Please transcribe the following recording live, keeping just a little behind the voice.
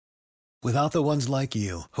Without the ones like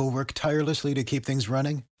you, who work tirelessly to keep things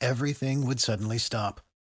running, everything would suddenly stop.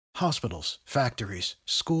 Hospitals, factories,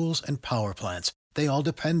 schools, and power plants, they all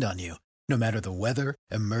depend on you. No matter the weather,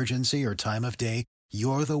 emergency, or time of day,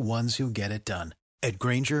 you're the ones who get it done. At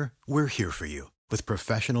Grainger, we're here for you with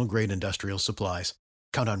professional-grade industrial supplies.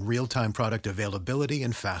 Count on real-time product availability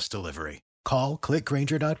and fast delivery. Call, click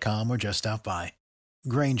Grainger.com, or just stop by.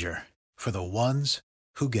 Grainger, for the ones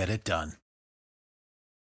who get it done.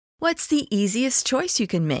 What's the easiest choice you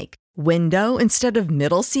can make? Window instead of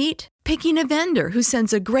middle seat? Picking a vendor who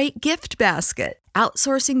sends a great gift basket?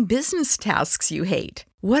 Outsourcing business tasks you hate?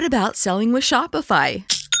 What about selling with Shopify?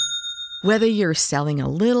 Whether you're selling a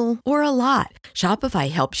little or a lot,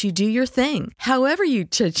 Shopify helps you do your thing, however you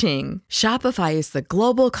cha-ching. Shopify is the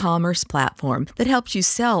global commerce platform that helps you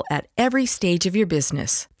sell at every stage of your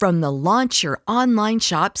business. From the launch your online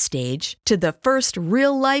shop stage to the first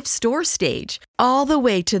real-life store stage, all the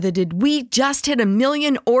way to the did we just hit 1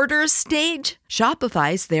 million orders stage.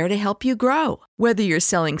 Shopify's there to help you grow. Whether you're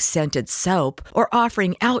selling scented soap or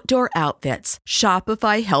offering outdoor outfits,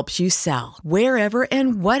 Shopify helps you sell. Wherever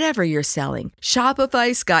and whatever you're selling,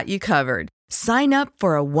 Shopify's got you covered. Sign up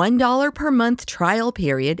for a $1 per month trial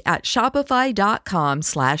period at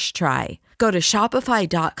shopify.com/try. Go to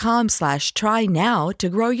shopify.com/try now to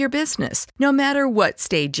grow your business, no matter what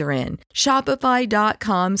stage you're in.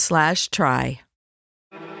 Shopify.com/try.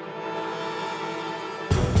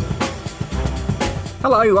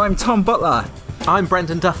 Hello, I'm Tom Butler. I'm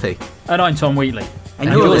Brendan Duffy. And I'm Tom Wheatley. And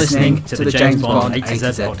you're listening to the James Bond A to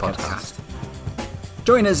Z podcast.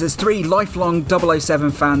 Join us as three lifelong 007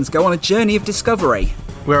 fans go on a journey of discovery.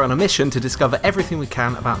 We're on a mission to discover everything we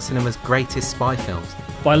can about cinema's greatest spy films.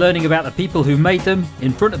 By learning about the people who made them,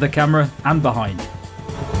 in front of the camera and behind.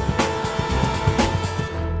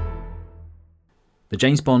 The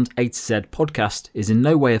James Bond A to Z podcast is in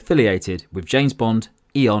no way affiliated with James Bond,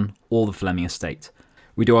 Eon, or the Fleming estate.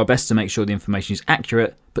 We do our best to make sure the information is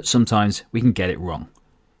accurate, but sometimes we can get it wrong.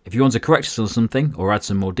 If you want to correct us on something or add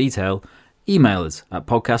some more detail, email us at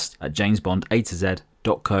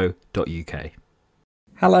podcast@jamesbondatz.co.uk.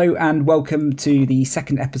 Hello and welcome to the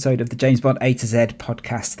second episode of the James Bond A to Z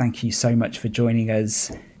podcast. Thank you so much for joining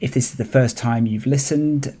us. If this is the first time you've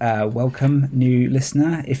listened, welcome, new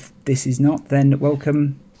listener. If this is not, then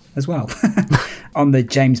welcome as well. On the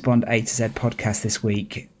James Bond A to Z podcast this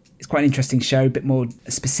week, it's quite an interesting show, a bit more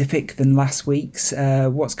specific than last week's.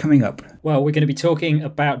 What's coming up? Well, we're going to be talking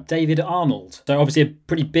about David Arnold. So obviously a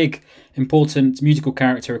pretty big, important musical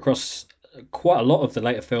character across quite a lot of the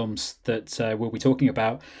later films that we'll be talking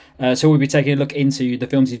about. So we'll be taking a look into the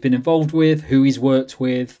films he's been involved with, who he's worked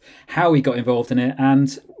with, how he got involved in it,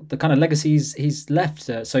 and the kind of legacies he's left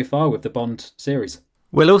so far with the Bond series.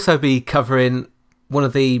 We'll also be covering one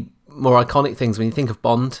of the more iconic things when you think of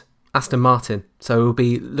Bond, Aston Martin. So we'll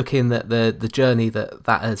be looking at the journey that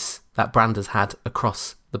brand has had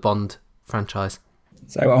across the Bond franchise.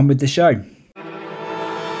 So on with the show.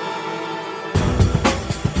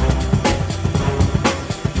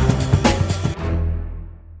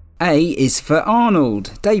 A is for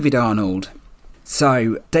Arnold, David Arnold.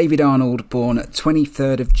 So, David Arnold, born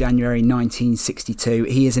 23rd of January 1962.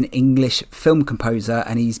 He is an English film composer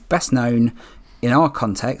and he's best known in our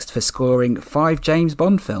context for scoring 5 James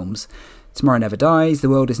Bond films: Tomorrow Never Dies, The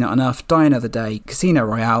World Is Not Enough, Die Another Day, Casino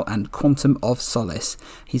Royale and Quantum of Solace.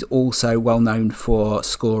 He's also well known for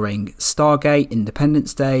scoring Stargate,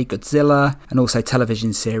 Independence Day, Godzilla, and also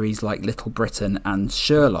television series like Little Britain and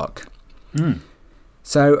Sherlock.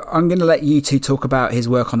 So I'm going to let you two talk about his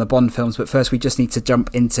work on the Bond films, but first we just need to jump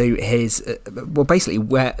into his, basically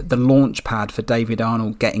where the launch pad for David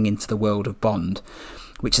Arnold getting into the world of Bond,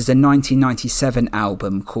 which is a 1997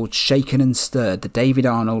 album called Shaken and Stirred, the David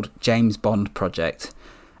Arnold James Bond Project.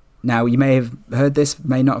 Now, you may have heard this,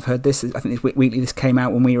 may not have heard this. I think this came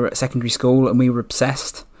out when we were at secondary school and we were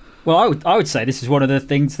obsessed. Well, I would say this is one of the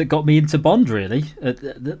things that got me into Bond, really.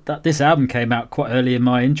 This album came out quite early in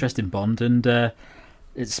my interest in Bond, and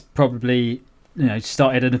it's probably,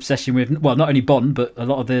 started an obsession with, well, not only Bond, but a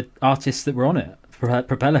lot of the artists that were on it.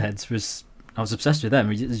 Propellerheads I was obsessed with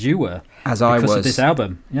them, as you were. As I was. Because of this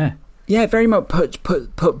album, yeah. Yeah, very much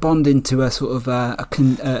put Bond into a sort of a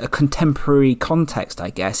contemporary context, I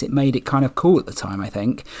guess. It made it kind of cool at the time, I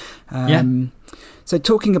think. So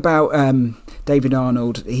talking about David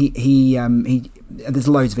Arnold, he there's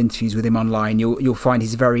loads of interviews with him online. You'll find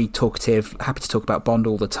he's very talkative, happy to talk about Bond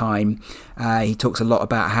all the time. He talks a lot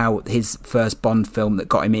about how his first Bond film that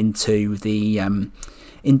got him into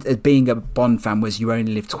being a Bond fan was You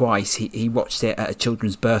Only Live Twice. He watched it at a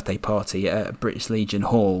children's birthday party at British Legion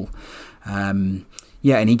Hall.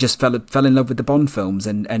 Yeah, and he just fell in love with the Bond films,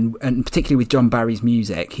 and particularly with John Barry's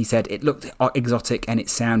music. He said it looked exotic and it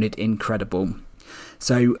sounded incredible.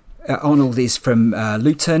 So Arnold is from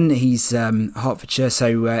Luton. He's Hertfordshire,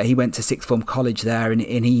 so he went to sixth form college there, and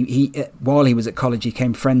he while he was at college, he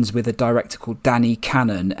became friends with a director called Danny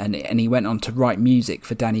Cannon, and he went on to write music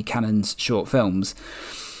for Danny Cannon's short films.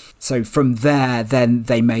 So from there, then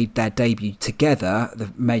they made their debut together,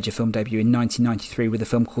 the major film debut in 1993 with a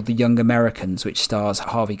film called The Young Americans, which stars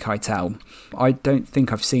Harvey Keitel. I don't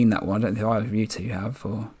think I've seen that one. I don't think either of you two have.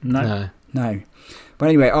 Or No. But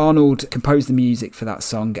anyway, Arnold composed the music for that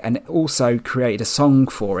song and also created a song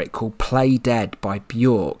for it called Play Dead by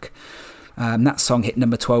Bjork. That song hit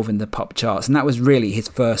number 12 in the pop charts, and that was really his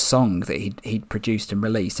first song that he'd produced and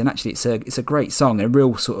released. And actually, it's a great song, a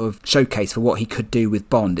real sort of showcase for what he could do with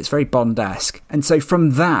Bond. It's very Bond-esque. And so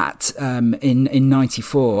from that, in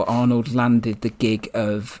 94, Arnold landed the gig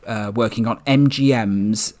of working on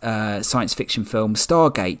MGM's science fiction film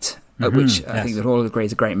Stargate, which I think we'd all agree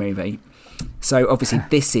is a great movie. So obviously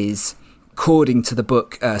this is, according to the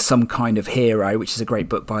book Some Kind of Hero, which is a great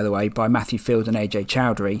book, by the way, by Matthew Field and A.J.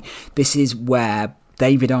 Chowdhury, this is where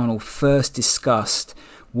David Arnold first discussed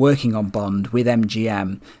working on Bond with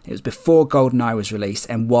MGM. It was before GoldenEye was released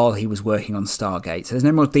and while he was working on Stargate. So there's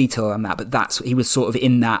no more detail on that, but he was sort of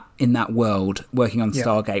in that world working on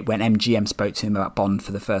Stargate when MGM spoke to him about Bond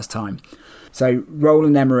for the first time. So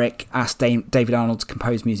Roland Emmerich asked David Arnold to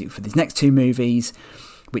compose music for these next two movies,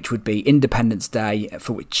 which would be Independence Day,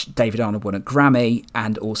 for which David Arnold won a Grammy,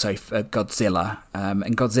 and also for Godzilla.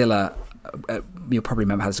 And Godzilla, you'll probably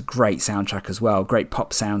remember, has a great soundtrack as well, great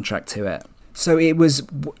pop soundtrack to it. So it was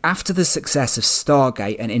after the success of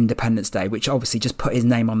Stargate and Independence Day, which obviously just put his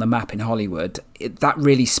name on the map in Hollywood, that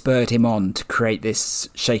really spurred him on to create this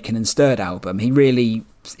Shaken and Stirred album.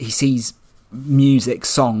 He sees music,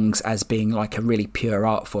 songs, as being like a really pure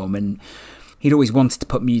art form, and he'd always wanted to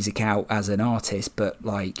put music out as an artist, but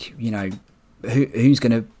like, you know, who's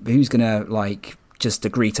gonna like just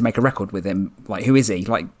agree to make a record with him? Like, who is he?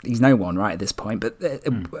 Like, he's no one right at this point. But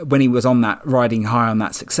when he was on that, riding high on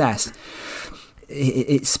that success,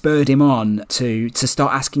 it spurred him on to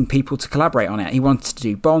start asking people to collaborate on it. He wanted to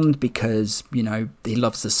do Bond because, you know, he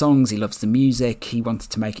loves the songs, he loves the music, he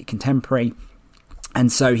wanted to make it contemporary.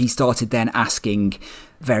 And so he started then asking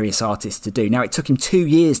various artists to do. Now, it took him 2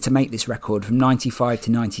 years to make this record, from 95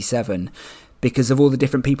 to 97, because of all the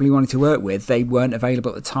different people he wanted to work with. They weren't available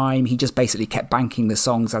at the time. He just basically kept banking the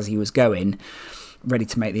songs as he was going, ready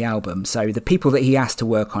to make the album. So the people that he asked to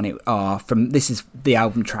work on it are, this is the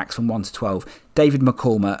album tracks from 1 to 12, David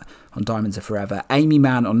McCormack on Diamonds Are Forever, Amy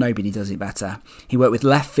Mann on Nobody Does It Better. He worked with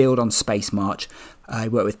Left Field on Space March. He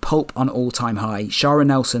worked with Pulp on All Time High, Shara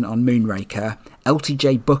Nelson on Moonraker,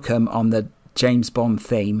 LTJ Bookham on the James Bond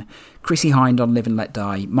theme, Chrissie Hynde on Live and Let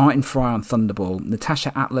Die, Martin Fry on Thunderball,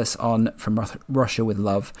 Natasha Atlas on From Russia with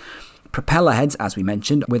Love, Propellerheads, as we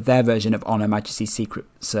mentioned, with their version of On Her Majesty's Secret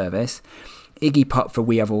Service, Iggy Pop for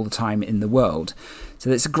We Have All the Time in the World. So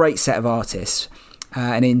it's a great set of artists.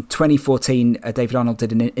 And in 2014, David Arnold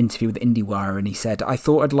did an interview with IndieWire, and he said, "I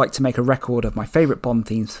thought I'd like to make a record of my favourite Bond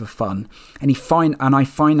themes for fun, and I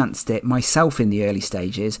financed it myself in the early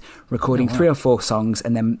stages, recording 3 or 4 songs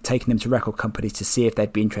and then taking them to record companies to see if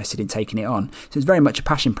they'd be interested in taking it on." So it's very much a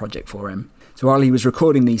passion project for him. So while he was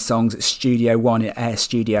recording these songs at Studio One at Air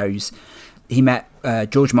Studios, he met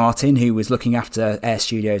George Martin, who was looking after Air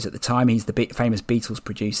Studios at the time. He's the famous Beatles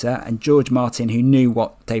producer. And George Martin, who knew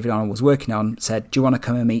what David Arnold was working on, said, "Do you want to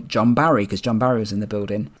come and meet John Barry?" Because John Barry was in the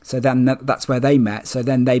building. So then that's where they met. So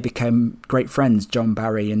then they became great friends, John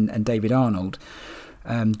Barry and David Arnold.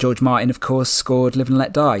 George Martin, of course, scored Live and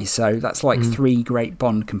Let Die. So that's like 3 great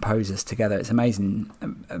Bond composers together. It's amazing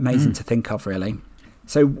to think of, really.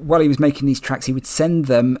 So while he was making these tracks, he would send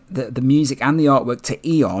them the music and the artwork to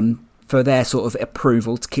Eon for their sort of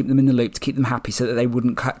approval, to keep them in the loop, to keep them happy, so that they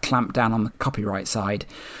wouldn't clamp down on the copyright side.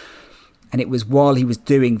 And it was while he was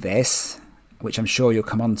doing this, which I'm sure you'll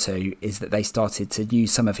come on to, is that they started to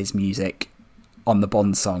use some of his music on the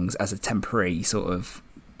Bond songs as a temporary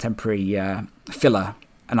filler.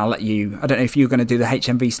 And I'll let you, I don't know if you're going to do the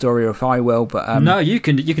HMV story or if I will, but... No, you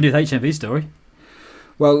can do the HMV story.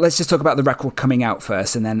 Well, let's just talk about the record coming out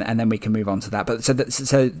first, and then we can move on to that. But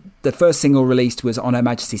so the first single released was On Her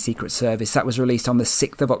Majesty's Secret Service. That was released on the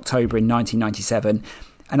 6th of October in 1997,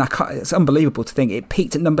 and it's unbelievable to think it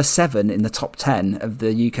peaked at number 7 in the top 10 of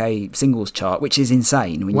the UK singles chart, which is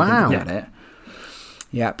insane when you think about it.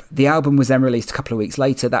 Yep. The album was then released a couple of weeks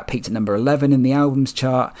later. That peaked at number 11 in the albums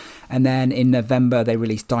chart, and then in November they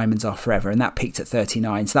released Diamonds Are Forever, and that peaked at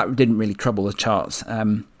 39. So that didn't really trouble the charts.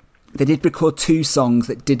 They did record 2 songs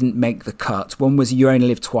that didn't make the cut. One was You Only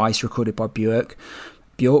Live Twice, recorded by Björk.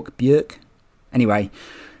 Anyway.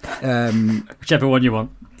 Whichever one you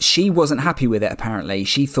want. She wasn't happy with it, apparently.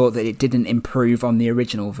 She thought that it didn't improve on the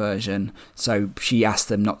original version, so she asked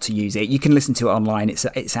them not to use it. You can listen to it online.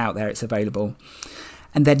 It's out there. It's available.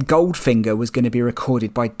 And then Goldfinger was going to be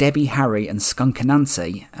recorded by Debbie Harry and Skunk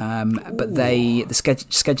Anansie, but the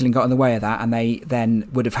scheduling got in the way of that, and they then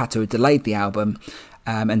would have had to have delayed the album.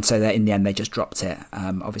 And so in the end, they just dropped it,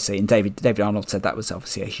 obviously. And David Arnold said that was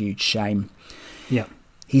obviously a huge shame. Yeah.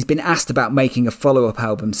 He's been asked about making a follow-up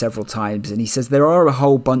album several times, and he says there are a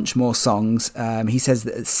whole bunch more songs. He says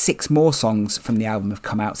that 6 more songs from the album have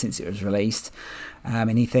come out since it was released.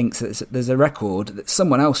 And he thinks that there's a record that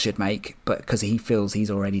someone else should make, but because he feels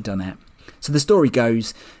he's already done it. So the story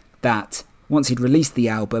goes that once he'd released the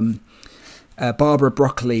album, Barbara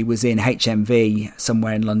Broccoli was in HMV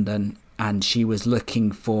somewhere in London, and she was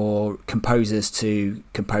looking for composers to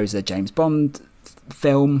compose a James Bond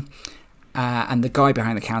film. And the guy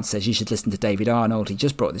behind the counter says, you should listen to David Arnold. He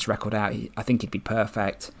just brought this record out. I think he'd be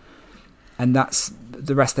perfect. And that's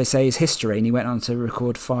the rest, they say, is history. And he went on to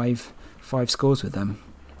record five scores with them.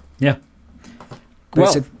 Yeah.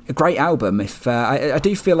 But it's a great album. I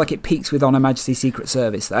do feel like it peaks with On Her Majesty's Secret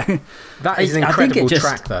Service, though. That is an incredible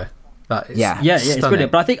track, though. That is it's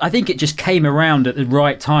brilliant. But I think it just came around at the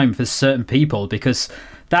right time for certain people, because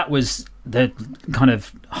that was the kind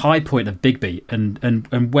of high point of Big Beat,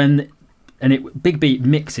 Big Beat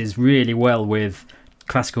mixes really well with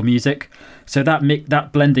classical music. So that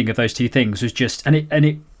blending of those two things was just,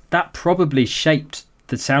 that probably shaped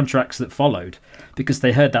the soundtracks that followed, because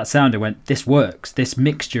they heard that sound and went, this works. This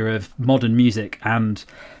mixture of modern music and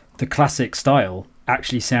the classic style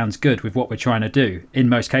actually sounds good with what we're trying to do in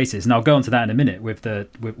most cases. And I'll go on to that in a minute with the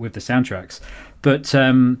soundtracks. But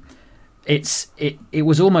it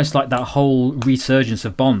was almost like that whole resurgence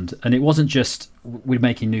of Bond, and it wasn't just we're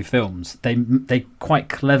making new films. They quite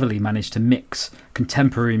cleverly managed to mix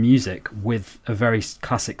contemporary music with a very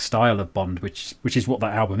classic style of Bond, which is what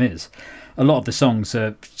that album is. A lot of the songs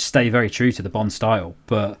stay very true to the Bond style,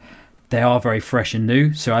 but they are very fresh and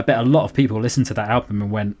new. So I bet a lot of people listened to that album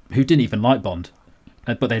and who didn't even like Bond,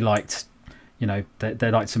 but they liked,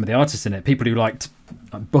 they liked some of the artists in it. People who liked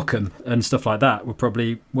Bookham and stuff like that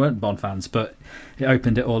weren't Bond fans, but it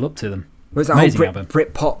opened it all up to them. It was that whole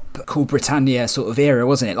Brit-pop, Cool Britannia sort of era,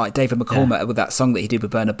 wasn't it? Like David McCormack with that song that he did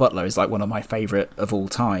with Bernard Butler is like one of my favourite of all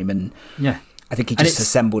time. And I think he just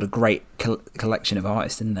assembled a great collection of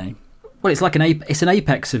artists, didn't he? Well, it's like an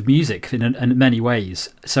apex of music in many ways.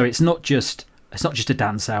 So it's not just a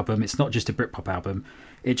dance album. It's not just a Britpop album.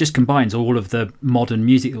 It just combines all of the modern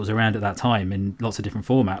music that was around at that time in lots of different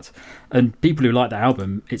formats. And people who like the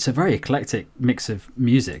album, it's a very eclectic mix of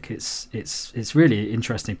music. It's really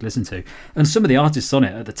interesting to listen to. And some of the artists on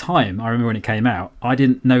it at the time, I remember when it came out, I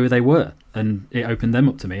didn't know who they were, and it opened them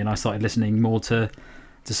up to me, and I started listening more to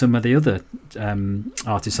some of the other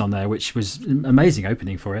artists on there, which was an amazing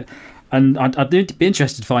opening for it. And I'd be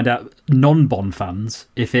interested to find out non-Bond fans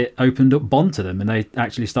if it opened up Bond to them and they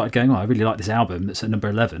actually started going, I really like this album that's at number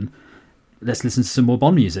 11. Let's listen to some more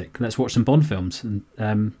Bond music. Let's watch some Bond films.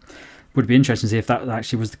 And would be interesting to see if that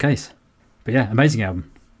actually was the case. But yeah, amazing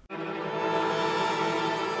album.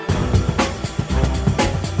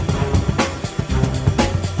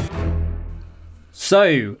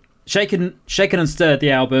 So, Shaken and Stirred,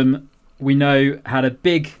 the album, we know had a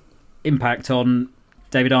big impact on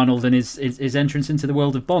David Arnold and his entrance into the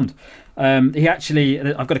world of Bond. He actually,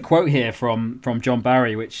 I've got a quote here from John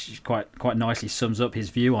Barry, which quite nicely sums up his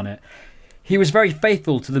view on it. He was very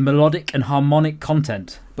faithful to the melodic and harmonic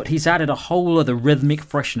content, but he's added a whole other rhythmic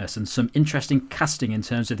freshness and some interesting casting in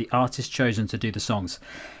terms of the artist chosen to do the songs.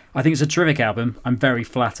 I think it's a terrific album. I'm very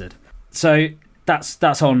flattered. So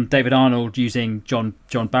that's on David Arnold using John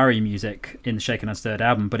Barry music in the Shaken and Stirred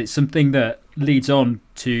album, but it's something that leads on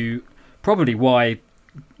to probably why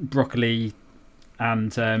Broccoli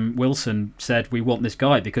and Wilson said we want this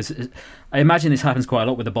guy, because I imagine this happens quite a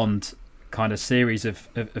lot with the Bond kind of series of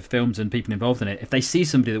films and people involved in it. If they see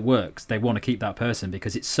somebody that works, they want to keep that person,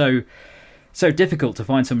 because it's so difficult to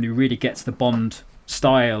find somebody who really gets the Bond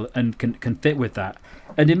style and can fit with that.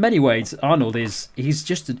 And in many ways, Arnold he's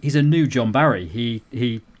a new John Barry.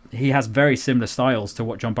 He has very similar styles to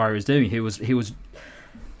what John Barry was doing. He was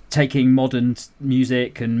taking modern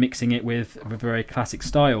music and mixing it with a very classic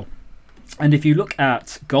style. And if you look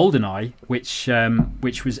at GoldenEye, which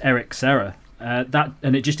was Eric Serra,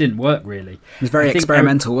 and it just didn't work really. It was very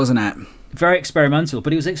experimental, wasn't it? very experimental,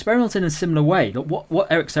 but he was experimental in a similar way. Like what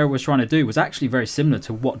Eric Serra was trying to do was actually very similar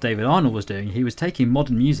to what David Arnold was doing. He was taking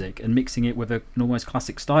modern music and mixing it with an almost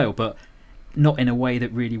classic style, but not in a way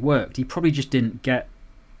that really worked. He probably just didn't get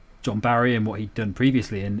John Barry and what he'd done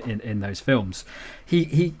previously in those films.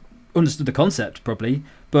 He understood the concept probably,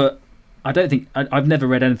 but I don't think I've never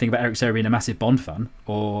read anything about Eric Serra being a massive Bond fan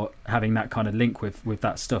or having that kind of link with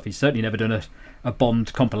that stuff. He's certainly never done a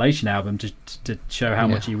Bond compilation album to show how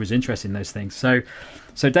much he was interested in those things. So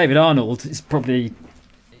David Arnold is probably,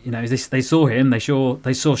 they saw him, they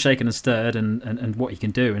saw Shaken and Stirred and what he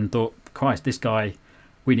can do, and thought, Christ, this guy,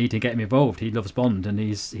 we need to get him involved. He loves Bond, and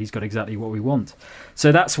he's got exactly what we want.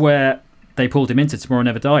 So that's where they pulled him into Tomorrow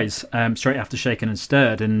Never Dies, straight after Shaken and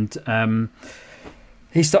Stirred, and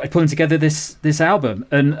he started pulling together this album.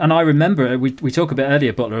 And I remember we talked a bit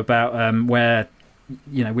earlier, Butler, about where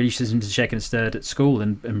we used to listen to Shaken and Stirred at school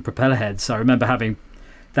and Propellerheads. So I remember having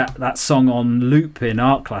that song on loop in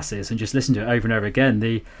art classes and just listen to it over and over again.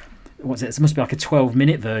 It must be like a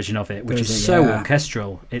 12-minute version of it, which is so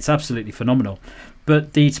orchestral. It's absolutely phenomenal.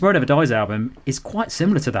 But the Tomorrow Never Dies album is quite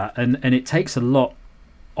similar to that, and it takes a lot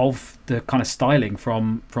of the kind of styling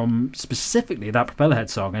from specifically that Propellerhead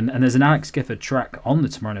song, and there's an Alex Gifford track on the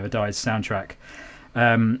Tomorrow Never Dies soundtrack,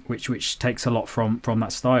 which takes a lot from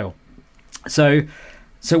that style. So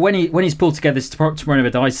when he's pulled together this Tomorrow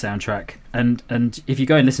Never Dies soundtrack, and if you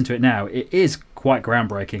go and listen to it now, it is quite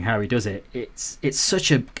groundbreaking how he does it. It's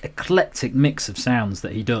such a eclectic mix of sounds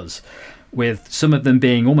that he does, with some of them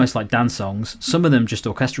being almost like dance songs, some of them just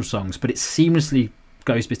orchestral songs, but it seamlessly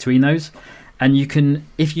goes between those. And you can,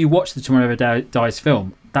 if you watch the Tomorrow Never Dies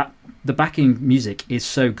film, that the backing music is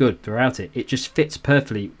so good throughout it. It just fits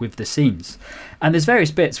perfectly with the scenes. And there's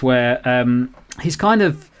various bits where he's kind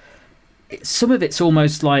of, some of it's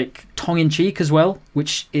almost like tongue-in-cheek as well,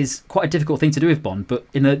 which is quite a difficult thing to do with Bond. But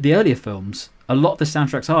in the earlier films, a lot of the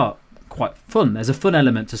soundtracks are quite fun. There's a fun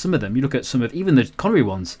element to some of them. You look at some of, even the Connery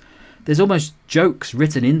ones, there's almost jokes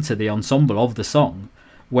written into the ensemble of the song.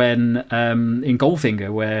 When in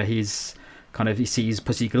Goldfinger, where he sees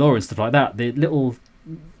Pussy Galore and stuff like that, the little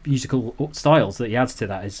musical styles that he adds to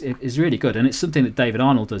that is really good, and it's something that David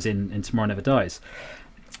Arnold does in Tomorrow Never Dies.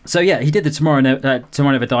 So yeah, he did the Tomorrow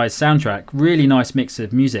Never Dies soundtrack. Really nice mix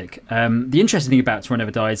of music. The interesting thing about Tomorrow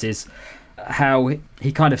Never Dies is how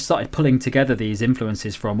he kind of started pulling together these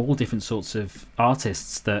influences from all different sorts of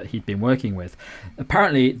artists that he'd been working with.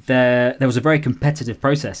 Apparently there was a very competitive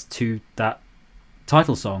process to that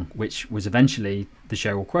title song, which was eventually the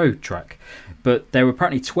Sheryl Crow track, but there were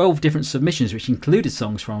apparently 12 different submissions, which included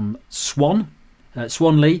songs from Swan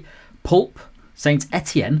Lee, Pulp, Saint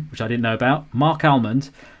Etienne, which I didn't know about, Mark Almond,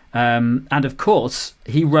 and of course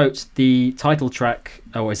he wrote the title track,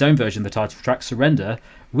 or his own version of the title track, Surrender,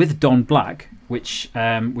 with Don Black, which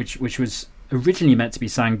was originally meant to be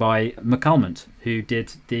sang by McAlmont, who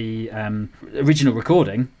did the original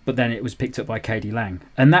recording, but then it was picked up by K.D. Lang.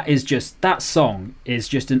 And that song is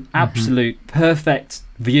just an absolute perfect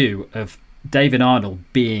view of David Arnold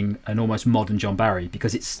being an almost modern John Barry,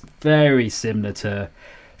 because it's very similar to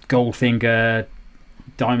Goldfinger,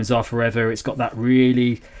 Diamonds Are Forever. It's got that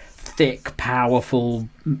really thick, powerful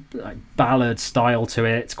ballad style to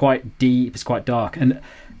it. It's quite deep, it's quite dark, and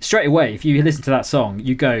straight away, if you listen to that song,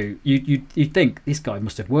 you think this guy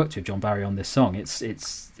must have worked with John Barry on this song.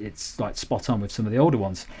 It's like spot on with some of the older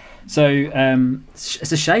ones. So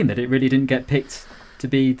it's a shame that it really didn't get picked to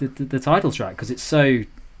be the title track, because it's so,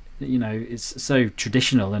 it's so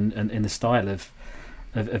traditional and in the style of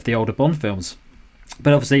the older Bond films.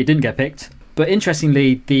 But obviously, it didn't get picked. But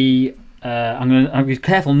interestingly, I'm be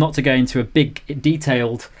careful not to go into a big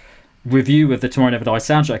detailed review of the Tomorrow Never Dies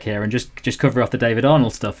soundtrack here and just cover off the David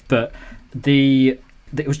Arnold stuff, but it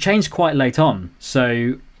was changed quite late on.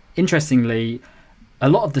 So interestingly, a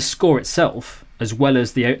lot of the score itself, as well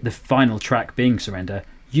as the final track being Surrender,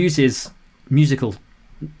 uses musical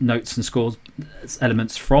notes and score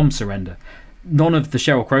elements from Surrender. None of the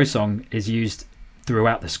Sheryl Crow song is used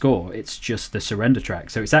throughout the score. It's just the Surrender track.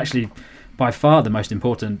 So it's actually by far the most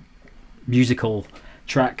important musical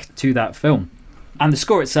track to that film. And the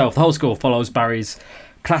score itself, the whole score, follows Barry's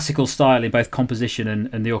classical style in both composition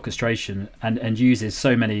and the orchestration, and uses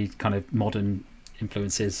so many kind of modern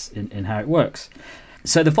influences in how it works.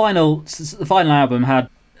 So the final album had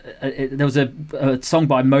there was a song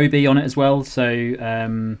by Moby on it as well.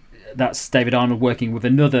 So that's David Arnold working with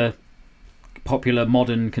another popular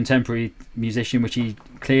modern contemporary musician, which he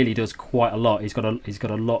clearly does quite a lot. He's got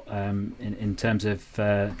a lot in terms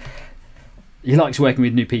of. He likes working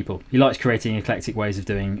with new people. He likes creating eclectic ways of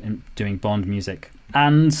doing Bond music.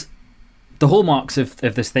 And The hallmarks of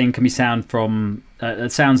this thing can be sounds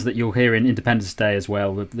that you'll hear in Independence Day as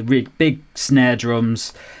well. The really big snare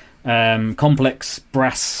drums, complex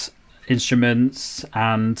brass instruments,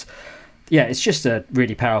 and yeah, it's just a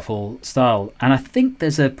really powerful style. And I think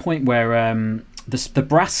there's a point where the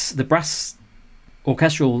brass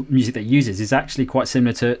orchestral music that it uses is actually quite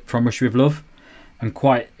similar to From Russia with Love, and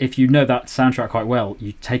if you know that soundtrack quite well,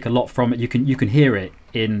 you take a lot from it. You can hear it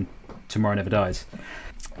in Tomorrow Never Dies.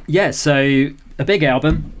 Yeah, so a big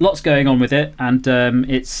album, lots going on with it, and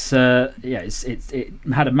it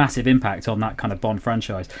had a massive impact on that kind of Bond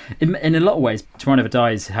franchise. In a lot of ways, Tomorrow Never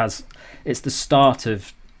Dies it's the start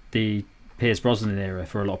of the Pierce Brosnan era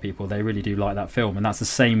for a lot of people. They really do like that film, and that's the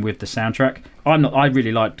same with the soundtrack. I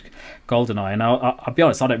really liked GoldenEye, and I'll be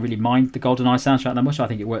honest, I don't really mind the GoldenEye soundtrack that much. I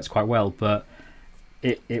think it works quite well, but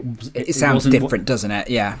it sounds different, doesn't it?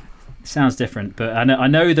 Yeah. It sounds different, but I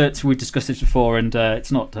know that we've discussed this before, and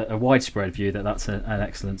it's not a widespread view that that's an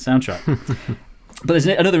excellent soundtrack. But there's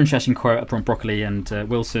another interesting quote from Broccoli and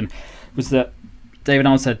Wilson, was that David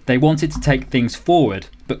Arnold said they wanted to take things forward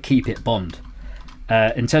but keep it Bond.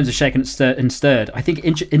 In terms of Shaken and Stirred, I think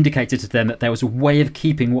it indicated to them that there was a way of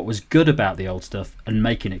keeping what was good about the old stuff and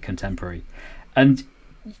making it contemporary. And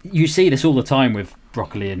you see this all the time with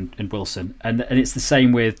Broccoli and Wilson, and it's the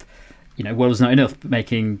same with, World Is Not Enough,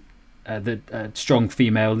 making the strong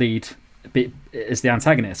female lead as the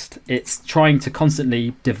antagonist. It's trying to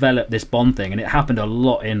constantly develop this Bond thing, and it happened a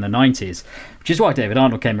lot in the 90s, which is why David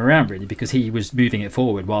Arnold came around, really, because he was moving it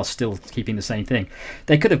forward while still keeping the same thing.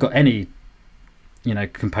 They could have got any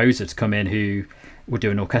composer to come in who would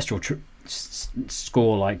do an orchestral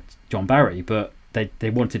score like John Barry, but they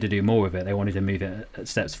wanted to do more with it. They wanted to move it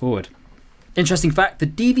steps forward. Interesting fact, the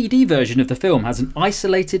DVD version of the film has an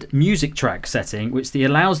isolated music track setting which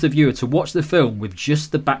allows the viewer to watch the film with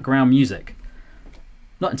just the background music.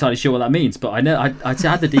 Not entirely sure what that means, but I know I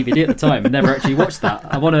had the DVD at the time and never actually watched that.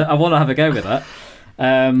 I want to have a go with that.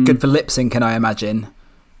 Good for lip sync, can I imagine?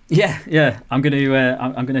 Yeah. I'm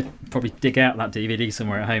gonna probably dig out that DVD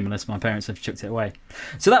somewhere at home, unless my parents have chucked it away.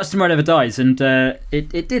 So that was Tomorrow Never Dies, and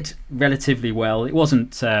it did relatively well. It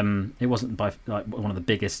wasn't by like one of the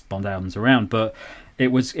biggest Bond albums around, but it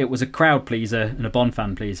was a crowd pleaser and a Bond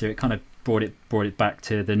fan pleaser. It kind of brought it back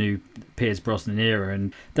to the new Pierce Brosnan era,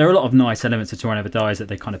 and there are a lot of nice elements of Tomorrow Never Dies that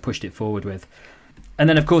they kind of pushed it forward with. And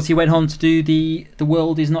then of course he went on to do the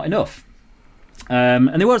World Is Not Enough,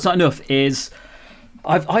 and the World Is Not Enough is.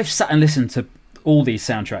 I've sat and listened to all these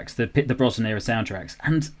soundtracks, the Brosnan era soundtracks,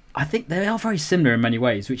 and I think they are very similar in many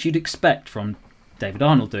ways, which you'd expect from David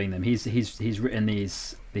Arnold doing them. He's written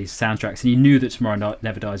these soundtracks, and he knew that Tomorrow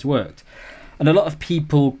Never Dies worked. And a lot of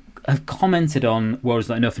people have commented on World Is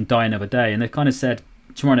Not Enough and Die Another Day, and they've kind of said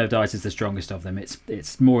Tomorrow Never Dies is the strongest of them.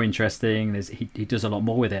 It's more interesting. He does a lot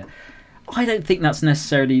more with it. I don't think that's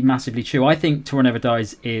necessarily massively true. I think Tomorrow Never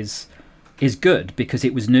Dies is good because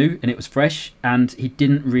it was new and it was fresh, and he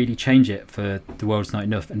didn't really change it for The World's Not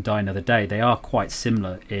Enough and Die Another Day. They are quite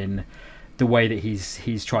similar in the way that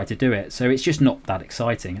he's tried to do it, so it's just not that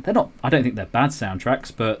exciting. They're not. I don't think they're bad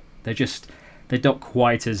soundtracks, but they're not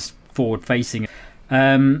quite as forward facing.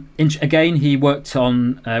 Again, he worked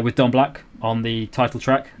on with Don Black on the title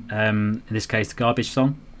track, in this case the Garbage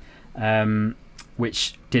Song,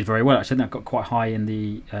 which did very well. Actually, that got quite high in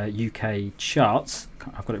the UK charts.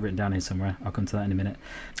 I've got it written down here somewhere. I'll come to that in a minute.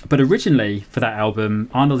 But originally, for that album,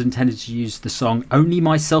 Arnold intended to use the song Only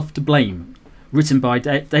Myself to Blame, written by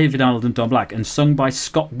David Arnold and Don Black and sung by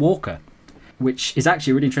Scott Walker, which is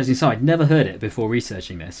actually a really interesting song. I'd never heard it before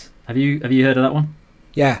researching this. Have you heard of that one?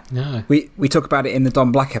 Yeah. No. We talk about it in the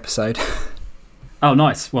Don Black episode. Oh,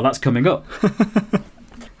 nice. Well, that's coming up.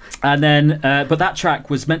 And then, but that track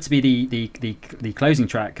was meant to be the closing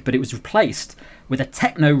track, but it was replaced with a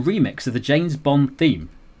techno remix of the James Bond theme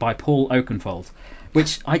by Paul Oakenfold,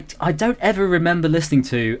 which I don't ever remember listening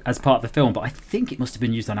to as part of the film, but I think it must have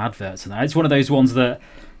been used on adverts. And it's one of those ones that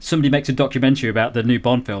somebody makes a documentary about the new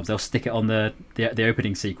Bond films, they'll stick it on the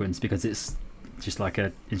opening sequence because it's just like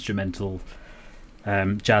a instrumental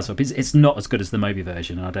jazz up. It's not as good as the Moby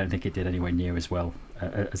version, and I don't think it did anywhere near as well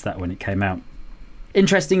as that when it came out.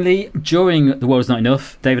 Interestingly, during The World's Not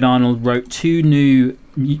Enough, David Arnold wrote 2 new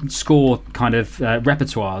score kind of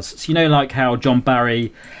repertoires. So like how John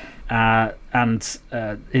Barry and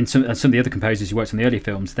in some of the other composers who worked on the early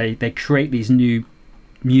films, they create these new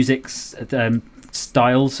music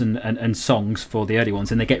styles and songs for the early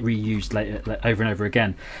ones, and they get reused later over and over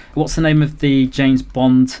again. What's the name of the James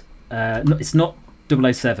Bond? It's not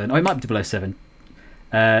 007. Oh, it might be 007.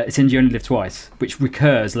 It's in You Only Live Twice, which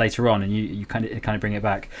recurs later on, and you kind of bring it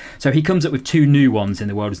back. So he comes up with 2 new ones in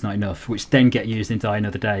The World Is Not Enough, which then get used in Die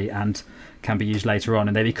Another Day and can be used later on,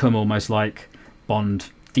 and they become almost like Bond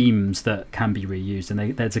themes that can be reused.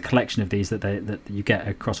 And there's a collection of these that you get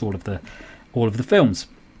across all of the films.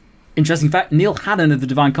 Interesting fact: Neil Hannon of the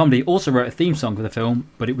Divine Comedy also wrote a theme song for the film,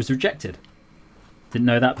 but it was rejected. Didn't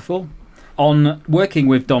know that before. On working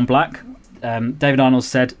with Don Black, David Arnold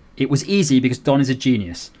said, "It was easy because Don is a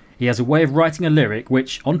genius. He has a way of writing a lyric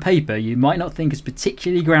which, on paper, you might not think is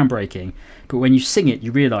particularly groundbreaking, but when you sing it,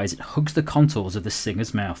 you realise it hugs the contours of the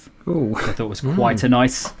singer's mouth." Ooh. Which I thought was quite a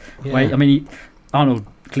nice way. I mean, Arnold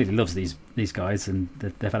clearly loves these guys, and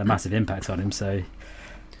they've had a massive impact on him, so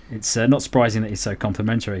it's not surprising that he's so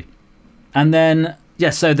complimentary. And then,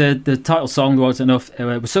 so the title song, The World Is Enough,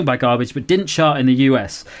 was sung by Garbage, but didn't chart in the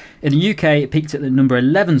US. In the UK, it peaked at the number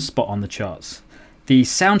 11 spot on the charts. The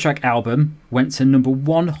soundtrack album went to number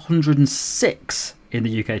 106 in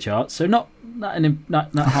the UK charts, so not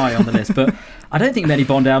high on the list, but I don't think many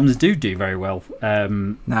Bond albums do very well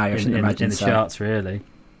in the charts, really.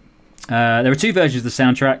 There are 2 versions of the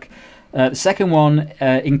soundtrack. The second one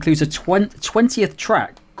includes a 20th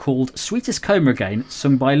track called Sweetest Coma Again,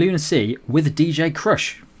 sung by Luna Sea with DJ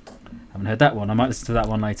Crush. I haven't heard that one. I might listen to that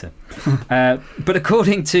one later. But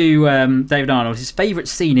according to David Arnold, his favourite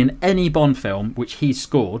scene in any Bond film, which he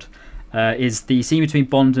scored, is the scene between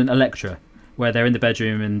Bond and Electra, where they're in the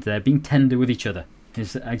bedroom and they're being tender with each other.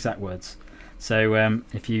 His exact words. So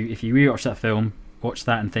if you rewatch that film, watch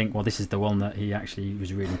that and think, well, this is the one that he actually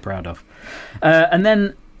was really proud of. And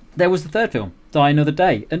then there was the third film, Die Another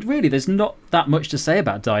Day. And really, there's not that much to say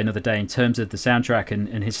about Die Another Day in terms of the soundtrack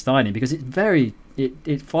and his styling, because it's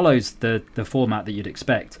it follows the format that you'd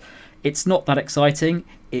expect. It's not that exciting.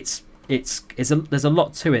 There's a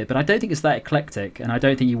lot to it, but I don't think it's that eclectic, and I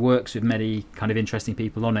don't think he works with many kind of interesting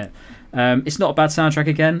people on it. It's not a bad soundtrack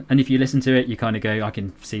again, and if you listen to it, you kind of go, I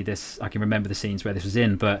can see this, I can remember the scenes where this was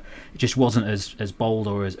in, but it just wasn't as bold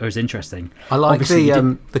or as interesting. I like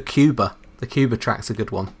the Cuba. The Cuba track's a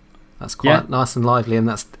good one. That's quite nice and lively, and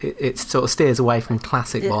it sort of steers away from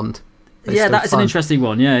classic Bond. That is an interesting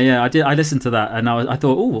one. I listened to that, and I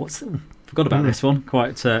thought, forgot about this one.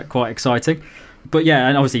 Quite exciting. But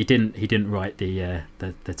and obviously he didn't write the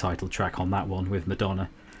title track on that one with Madonna.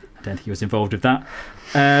 I don't think he was involved with that.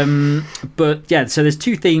 So there's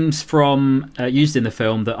 2 themes from used in the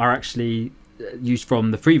film that are actually used from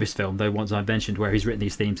the previous film, the ones I mentioned, where he's written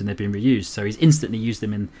these themes and they've been reused. So he's instantly used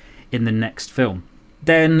them in the next film.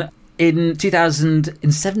 Then in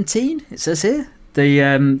 2017, it says here,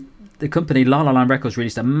 the company La La Land Records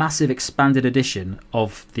released a massive expanded edition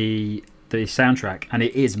of the soundtrack, and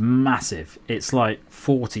it is massive. It's like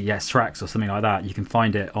 40 tracks or something like that. You can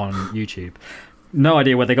find it on YouTube. No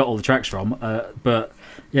idea where they got all the tracks from, but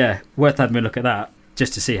worth having a look at that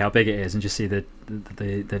just to see how big it is and just see the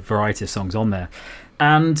variety of songs on there.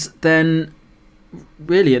 And then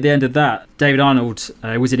really at the end of that, David Arnold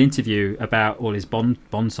was in an interview about all his Bond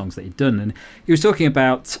songs that he'd done, and he was talking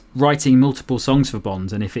about writing multiple songs for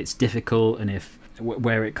Bond and if it's difficult and if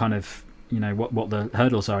where it kind of, what the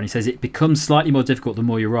hurdles are. And he says it becomes slightly more difficult the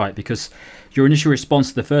more you write, because your initial response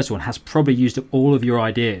to the first one has probably used up all of your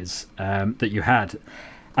ideas that you had,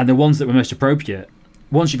 and the ones that were most appropriate,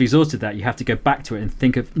 once you've exhausted that, you have to go back to it and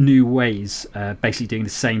think of new ways, basically doing the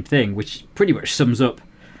same thing, which pretty much sums up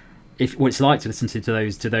what it's like to listen to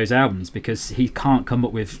those albums, because he can't come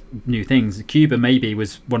up with new things. Cuba maybe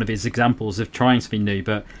was one of his examples of trying something new,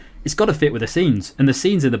 but it's got to fit with the scenes, and the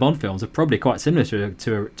scenes in the Bond films are probably quite similar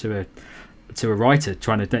to a writer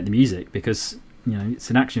trying to make the music, because it's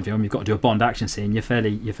an action film, you've got to do a Bond action scene, you're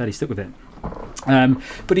fairly stuck with it.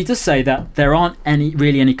 But he does say that there aren't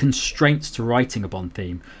any constraints to writing a Bond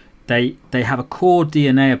theme. They have a core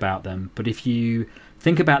DNA about them, but if you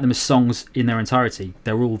think about them as songs in their entirety,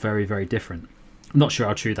 they're all very, very different. I'm not sure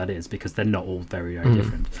how true that is, because they're not all very, very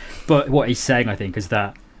different. But what he's saying, I think, is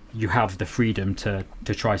that you have the freedom to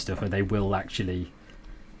try stuff, and they will actually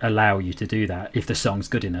allow you to do that if the song's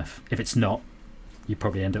good enough. If it's not, you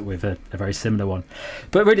probably end up with a very similar one.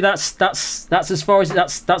 But really, that's as far as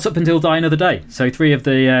that's up until Die Another Day. So 3 of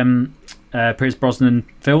the Pierce Brosnan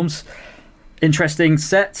films. Interesting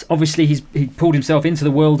set. Obviously, he pulled himself into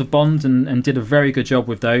the world of Bond and did a very good job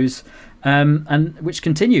with those, and which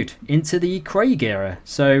continued into the Craig era.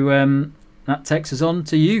 So that takes us on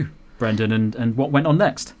to you, Brendan, and what went on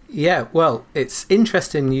next. Yeah, well, it's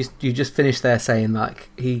interesting. You just finished there saying like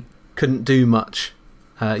he couldn't do much.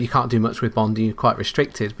 You can't do much with Bond. You're quite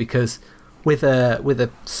restricted, because with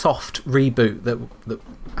a soft reboot that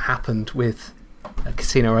happened with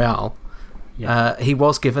Casino Royale. He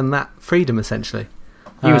was given that freedom, essentially.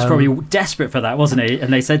 He was probably desperate for that, wasn't he?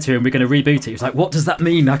 And they said to him, "We're going to reboot it." He was like, "What does that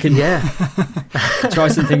mean? I can try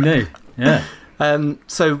something new." Yeah.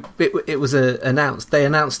 So it was announced. They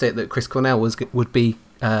announced it that Chris Cornell would be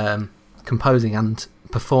composing and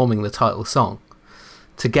performing the title song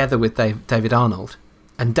together with David Arnold.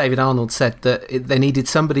 And David Arnold said that they needed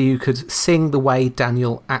somebody who could sing the way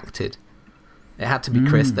Daniel acted. It had to be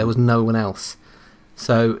Chris. There was no one else.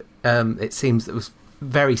 So it seems that it was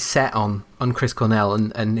very set on Chris Cornell,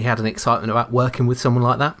 and he had an excitement about working with someone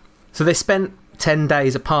like that. So they spent 10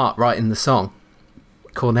 days apart writing the song.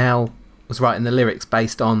 Cornell was writing the lyrics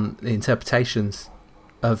based on the interpretations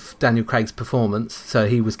of Daniel Craig's performance. So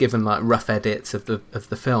he was given like rough edits of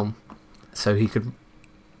the film, so he could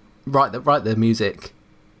write the music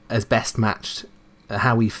as best matched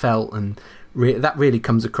how he felt, and that really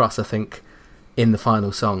comes across, I think, in the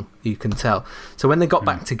final song. You can tell. So when they got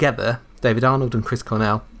back together, David Arnold and Chris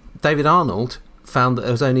Cornell, David Arnold found that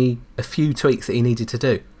there was only a few tweaks that he needed to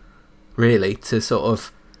do, really, to sort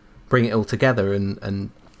of bring it all together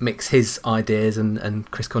and mix his ideas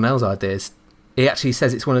and Chris Cornell's ideas. He actually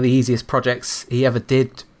says it's one of the easiest projects he ever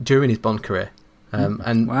did during his Bond career,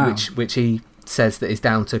 which he says that is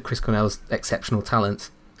down to Chris Cornell's exceptional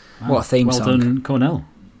talents. Wow. What a theme song. Well done, Cornell.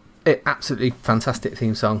 Absolutely fantastic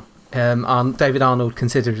theme song. David Arnold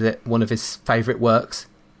considers it one of his favourite works,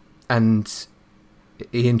 and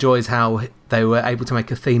he enjoys how they were able to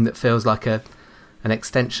make a theme that feels like an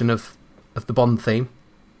extension of the Bond theme,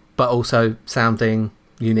 but also sounding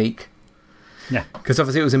unique. Yeah. Because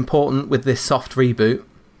obviously it was important with this soft reboot.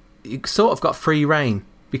 You sort of got free reign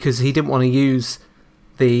because he didn't want to use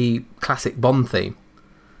the classic Bond theme.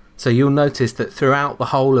 So you'll notice that throughout the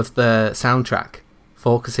whole of the soundtrack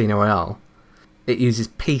for Casino Royale, it uses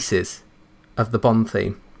pieces of the Bond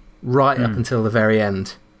theme right up until the very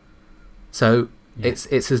end. So it's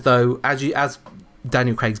as though as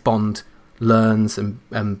Daniel Craig's Bond learns and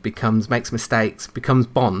makes mistakes, becomes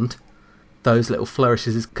Bond, those little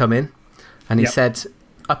flourishes come in. And he said,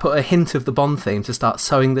 I put a hint of the Bond theme to start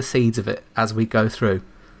sowing the seeds of it as we go through.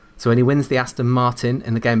 So when he wins the Aston Martin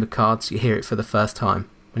in the game of cards, you hear it for the first time.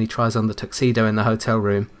 When he tries on the tuxedo in the hotel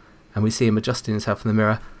room, and we see him adjusting himself in the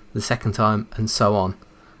mirror the second time, and so on.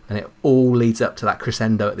 And it all leads up to that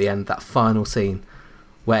crescendo at the end, that final scene,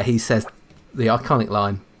 where he says the iconic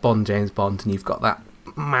line, Bond, James Bond, and you've got that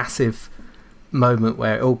massive moment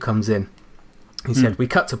where it all comes in. He said, we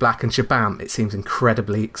cut to black and shabam, it seems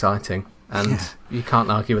incredibly exciting. And you can't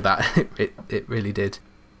argue with that. It really did.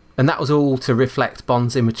 And that was all to reflect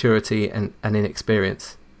Bond's immaturity and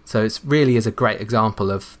inexperience. So it really is a great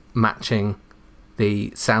example of matching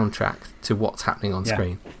the soundtrack to what's happening on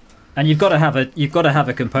screen. And you've got to have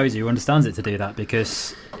a composer who understands it to do that,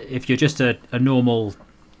 because if you're just a normal,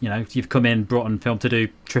 you've come in, brought on film to do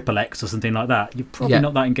XXX or something like that, you're probably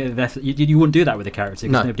not that engaged. You wouldn't do that with a character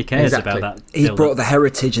because nobody cares about that. He's brought the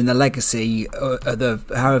heritage and the legacy of the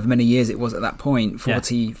however many years it was at that point,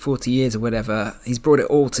 40 years or whatever. He's brought it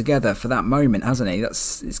all together for that moment, hasn't he?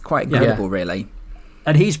 It's quite incredible, really.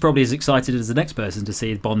 And he's probably as excited as the next person to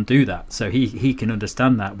see Bond do that, so he can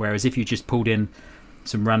understand that. Whereas if you just pulled in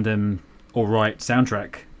some random alright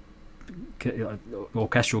soundtrack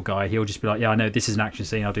orchestral guy, he'll just be like, I know this is an action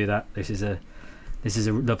scene, I'll do that. This is a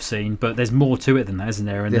love scene, but there's more to it than that, isn't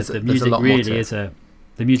there? And the music really is the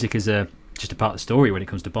music is just a part of the story when it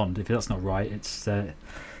comes to Bond. If that's not right, it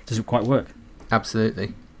doesn't quite work.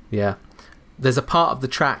 Absolutely, yeah. There's a part of the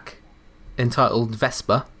track entitled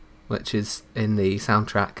Vesper, which is in the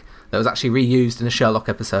soundtrack, that was actually reused in a Sherlock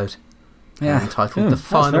episode, entitled The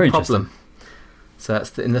Final Problem. So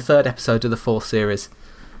that's in the third episode of the fourth series,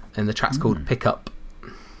 and the track's called Pick Up.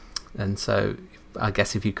 And so I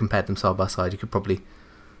guess if you compared them side by side, you could probably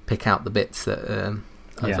pick out the bits that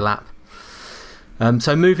overlap.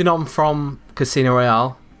 So moving on from Casino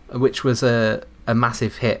Royale, which was a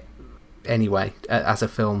massive hit anyway as a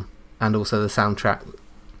film, and also the soundtrack,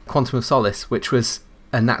 Quantum of Solace, which was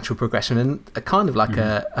a natural progression and a kind of like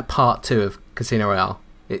a part two of Casino Royale.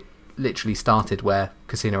 It literally started where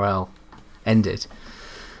Casino Royale ended.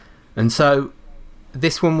 And so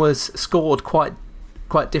this one was scored quite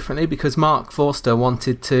differently, because Mark Forster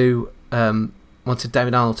wanted David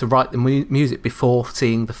Arnold to write the music before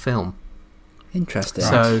seeing the film. Interesting.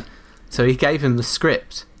 So he gave him the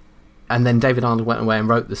script, and then David Arnold went away and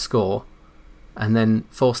wrote the score, and then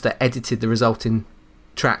Forster edited the resulting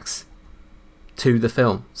tracks to the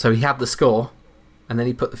film. So he had the score, and then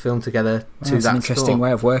he put the film together to that score. That's an interesting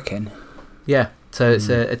way of working. Yeah, so it's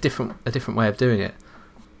a different way of doing it.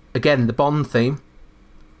 Again, the Bond theme,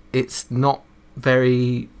 it's not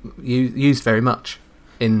very used very much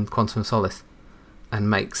in Quantum of Solace, and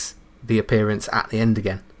makes the appearance at the end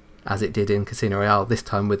again, as it did in Casino Royale, this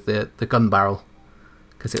time with the gun barrel,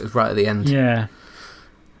 because it was right at the end. Yeah.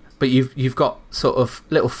 But you've got sort of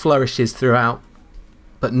little flourishes throughout,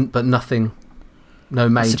 but nothing, no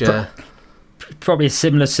major. Probably a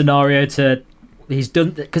similar scenario to he's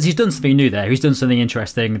done something new there. He's done something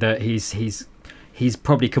interesting that he's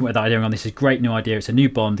probably come up with the idea on. This is a great new idea. It's a new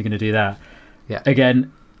Bond. They're going to do that. Yeah.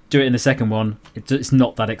 Again, do it in the second one. It's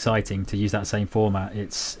not that exciting to use that same format.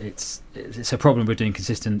 It's a problem with doing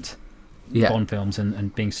consistent Bond films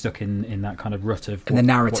and being stuck in that kind of rut of the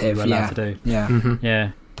narrative. What you're allowed to do. Yeah.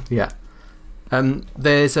 Mm-hmm. Yeah.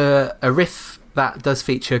 There's a riff that does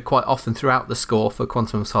feature quite often throughout the score for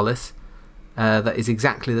Quantum of Solace that is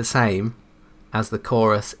exactly the same as the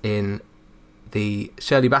chorus in the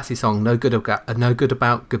Shirley Bassey song No Good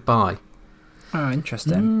About Goodbye. Oh,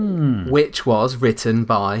 interesting. Which was written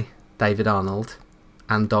by David Arnold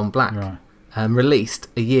and Don Black, right. Released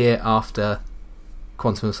a year after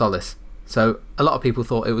Quantum of Solace. So a lot of people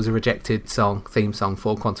thought it was a rejected theme song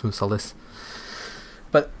for Quantum of Solace.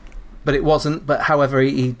 But it wasn't. But however,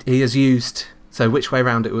 he has used... So which way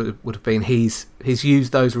around it would have been, he's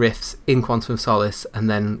used those riffs in Quantum of Solace and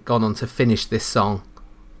then gone on to finish this song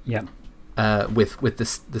with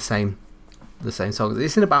the same song.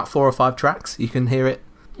 It's in about 4 or 5 tracks. You can hear it.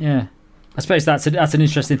 Yeah. I suppose that's an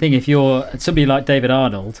interesting thing. If you're somebody like David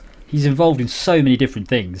Arnold, he's involved in so many different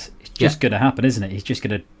things. It's just going to happen, isn't it? He's just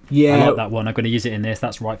going to, I like that one, I'm going to use it in this,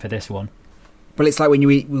 that's right for this one. Well, it's like when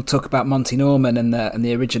we'll talk about Monty Norman and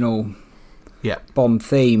the original Bond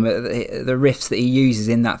theme. The riffs that he uses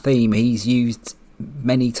in that theme, he's used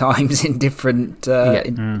many times in different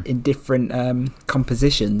in different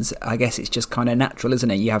compositions. I guess it's just kind of natural, isn't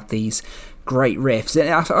it? You have these great riffs. It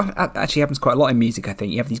actually happens quite a lot in music. I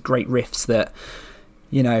think you have these great riffs that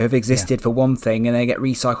have existed for one thing and they get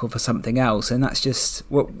recycled for something else, and that's just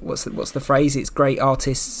what's the phrase? It's great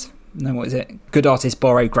artists. No, what is it? Good artists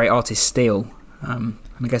borrow, great artists steal. And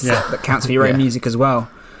I guess that counts for your own music as well.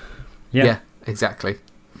 Yeah, exactly.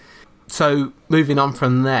 So moving on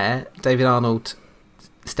from there, David Arnold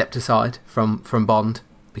stepped aside from Bond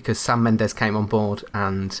because Sam Mendes came on board,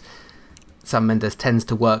 and Sam Mendes tends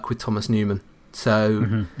to work with Thomas Newman.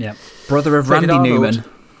 So, brother of David Randy Arnold, Newman.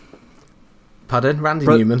 Pardon, Randy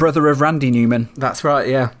Newman. Brother of Randy Newman. That's right.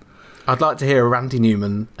 Yeah, I'd like to hear a Randy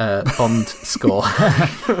Newman Bond score.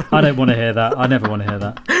 I don't want to hear that. I never want to hear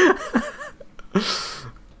that.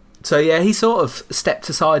 So he sort of stepped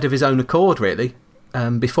aside of his own accord, really,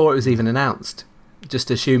 before it was even announced, just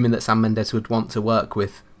assuming that Sam Mendes would want to work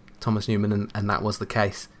with Thomas Newman, and that was the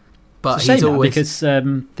case. But it's a shame he's always because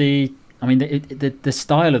the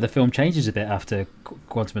style of the film changes a bit after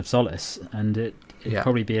Quantum of Solace, and it'd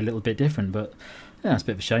probably be a little bit different. But it's a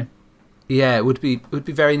bit of a shame. Yeah, it would be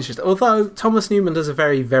very interesting. Although Thomas Newman does a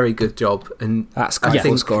very, very good job, and that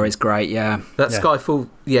Skyfall score is great. Skyfall.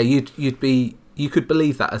 You could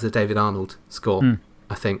believe that as a David Arnold score.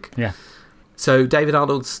 I think. Yeah. So David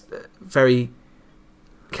Arnold's very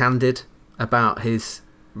candid about his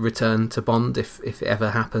return to Bond if it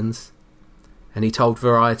ever happens, and he told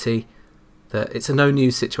Variety that it's a no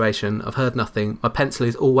news situation. I've heard nothing. My pencil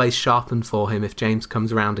is always sharpened for him if James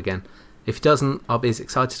comes around again. If he doesn't, I'll be as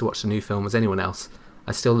excited to watch the new film as anyone else.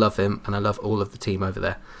 I still love him, and I love all of the team over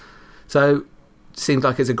there. So, seems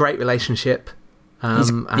like it's a great relationship.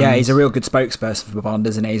 He's a real good spokesperson for Bond,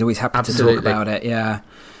 isn't he? He's always happy to talk about it. Yeah.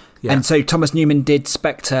 And so Thomas Newman did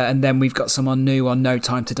Spectre, and then we've got someone new on No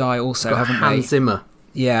Time to Die also, haven't we? Hans Zimmer.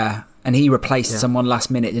 Yeah, and he replaced someone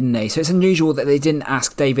last minute, didn't he? So it's unusual that they didn't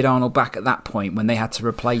ask David Arnold back at that point when they had to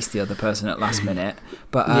replace the other person at last minute.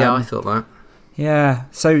 But I thought that. Yeah,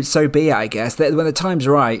 so be it, I guess. When the time's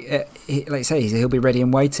right, like I say, he'll be ready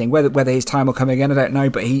and waiting. Whether his time will come again, I don't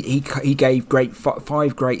know. But he gave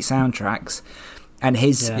 5 great soundtracks, and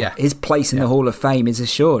his place in the Hall of Fame is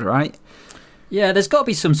assured, right? Yeah, there's got to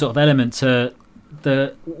be some sort of element to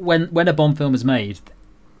when a Bond film is made,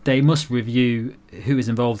 they must review who is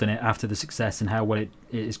involved in it after the success and how well it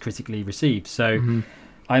is critically received. So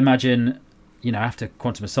I imagine, after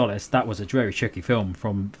Quantum of Solace, that was a very tricky film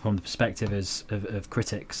from the perspective of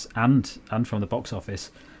critics and from the box office.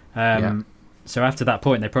 So after that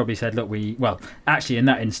point, they probably said, look, actually in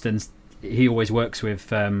that instance, he always works with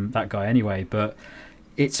that guy anyway, but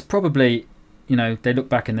it's probably... they look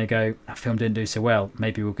back and they go, that film didn't do so well.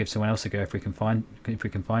 Maybe we'll give someone else a go if we can find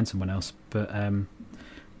someone else. But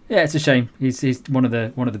it's a shame. He's one of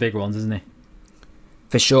the big ones, isn't he?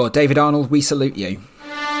 For sure. David Arnold, we salute you.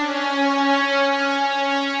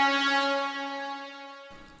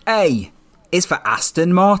 A is for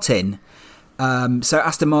Aston Martin. So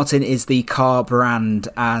Aston Martin is the car brand,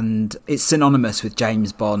 and it's synonymous with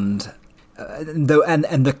James Bond. And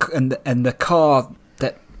the car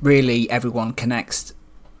that really everyone connects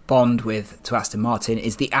Bond with to Aston Martin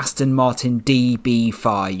is the Aston Martin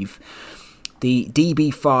DB5. The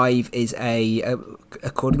DB5 is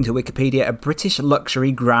according to Wikipedia, a British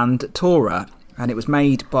luxury Grand Tourer, and it was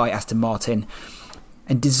made by Aston Martin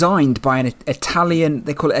and designed by an Italian,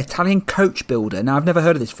 they call it Italian coach builder. Now, I've never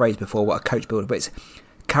heard of this phrase before, what a coach builder, but it's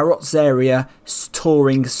Carrozzeria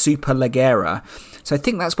Touring Superleggera. So I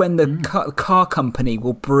think that's when the car company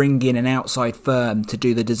will bring in an outside firm to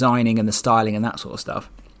do the designing and the styling and that sort of stuff.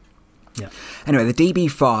 Yeah. Anyway, the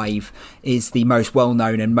DB5 is the most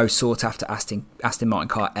well-known and most sought-after Aston Martin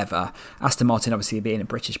car ever. Aston Martin obviously being a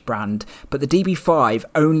British brand, but the DB5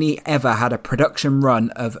 only ever had a production run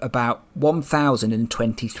of about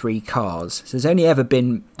 1,023 cars. So there's only ever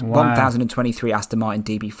been 1,023 Aston Martin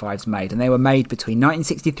DB5s made, and they were made between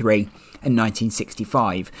 1963 and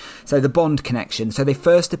 1965. So the Bond connection. So they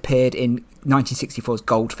first appeared in 1964's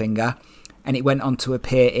Goldfinger, and it went on to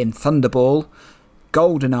appear in Thunderball,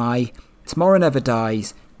 GoldenEye, Tomorrow Never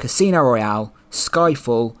Dies, Casino Royale,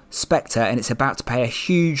 Skyfall, Spectre, and it's about to play a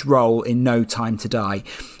huge role in No Time to Die.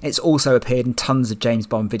 It's also appeared in tons of James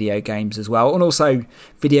Bond video games as well, and also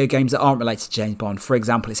video games that aren't related to James Bond. For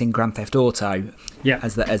example, it's in Grand Theft Auto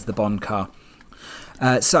as the Bond car.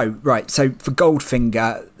 So for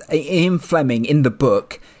Goldfinger, Ian Fleming in the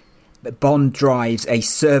book, Bond drives a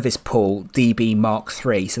Service Pool DB Mark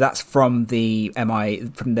III. So that's from the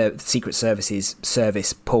Secret Service's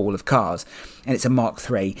service pool of cars, and it's a Mark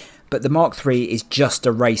III. But the Mark III is just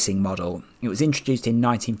a racing model. It was introduced in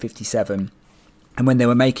 1957. And when they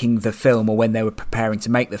were making the film, or when they were preparing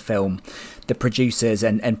to make the film, the producers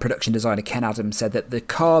and production designer Ken Adams said that the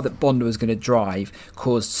car that Bond was going to drive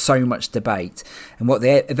caused so much debate. And what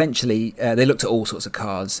they eventually, they looked at all sorts of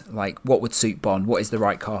cars, like what would suit Bond, what is the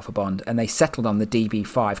right car for Bond, and they settled on the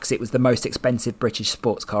DB5 because it was the most expensive British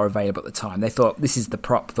sports car available at the time. They thought this is the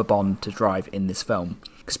prop for Bond to drive in this film.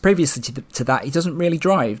 Because previously to that, he doesn't really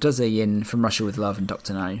drive, does he, in From Russia with Love and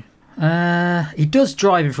Dr. No? He does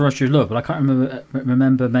drive in For Russia with Love, but I can't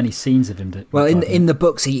remember many scenes of him. Well, in the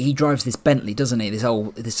books, he drives this Bentley, doesn't he? This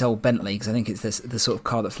old Bentley, because I think it's the sort of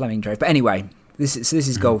car that Fleming drove. But anyway, this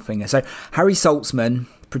is Goldfinger. So Harry Saltzman,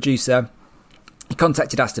 producer, he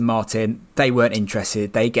contacted Aston Martin. They weren't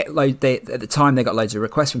interested. At the time, they got loads of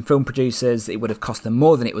requests from film producers. It would have cost them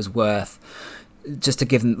more than it was worth, just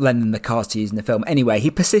to lend them the cars to use in the film. Anyway, he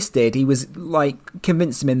persisted. He was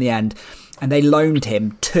convinced them in the end, and they loaned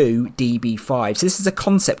him 2 DB5s. So this is a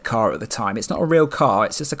concept car at the time. It's not a real car.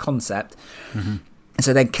 It's just a concept. Mm-hmm. And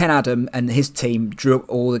so then Ken Adam and his team drew up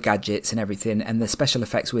all the gadgets and everything, and the special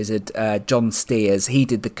effects wizard, John Steers, he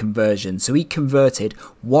did the conversion. So he converted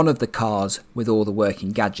one of the cars with all the working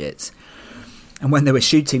gadgets. And when they were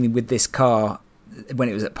shooting with this car, when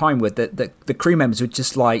it was at Pinewood, the crew members would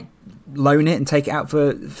just loan it and take it out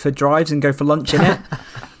for drives and go for lunch in it.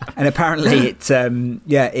 And apparently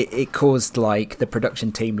it caused the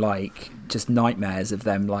production team just nightmares of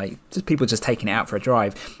them, just people just taking it out for a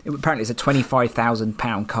drive. Apparently it's a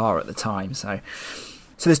 £25,000 car at the time. So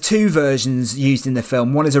there's 2 versions used in the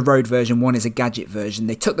film. One is a road version, one is a gadget version.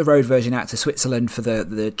 They took the road version out to Switzerland for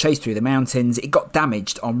the chase through the mountains. It got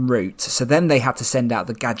damaged en route, so then they had to send out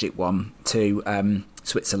the gadget one to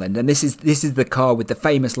Switzerland, and this is the car with the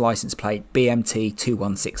famous license plate BMT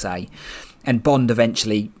 216A. And Bond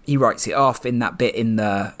eventually he writes it off in that bit in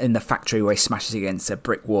the factory where he smashes against a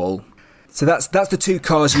brick wall. So that's the 2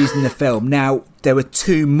 cars used in the film. Now, there were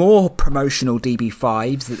 2 more promotional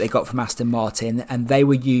DB5s that they got from Aston Martin, and they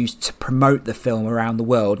were used to promote the film around the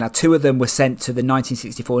world. Now, 2 of them were sent to the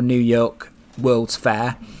 1964 New York World's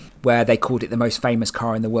Fair, where they called it the most famous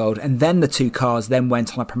car in the world. And then the 2 cars then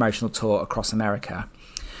went on a promotional tour across America.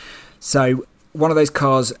 So one of those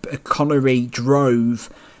cars, Connery drove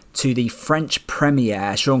to the French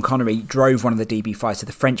premiere. Sean Connery drove one of the DB5s to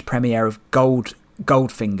the French premiere of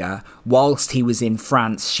Goldfinger whilst he was in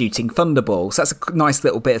France shooting Thunderball. So that's a nice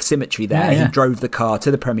little bit of symmetry there. Yeah. He drove the car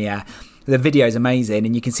to the premiere. The video is amazing,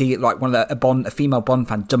 and you can see a female Bond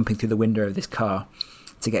fan jumping through the window of this car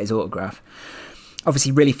to get his autograph.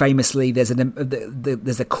 Obviously, really famously, there's a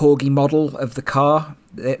Corgi model of the car,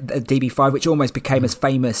 the DB5, which almost became as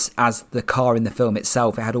famous as the car in the film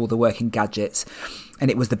itself. It had all the working gadgets,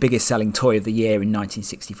 and it was the biggest selling toy of the year in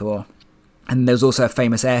 1964. And there was also a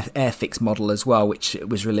famous Airfix model as well, which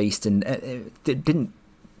was released, and it didn't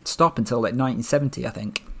stop until 1970, I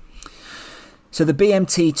think. So the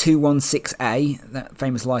BMT 216A, that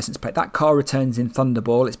famous license plate, that car returns in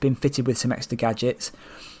Thunderball. It's been fitted with some extra gadgets.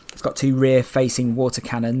 It's got two rear-facing water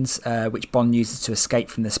cannons, which Bond uses to escape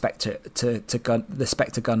from the Spectre the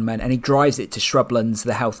Spectre gunmen, and he drives it to Shrublands,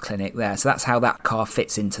 the health clinic there. So that's how that car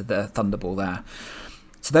fits into the Thunderball there.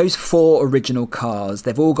 So those 4 original cars,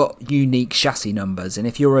 they've all got unique chassis numbers, and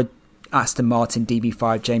if you're a Aston Martin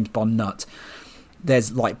DB5 James Bond nut,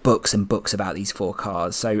 there's like books and books about these 4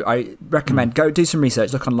 cars. So I recommend go do some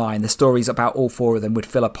research, look online. The stories about all 4 of them would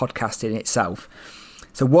fill a podcast in itself.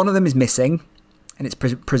 So one of them is missing, and it's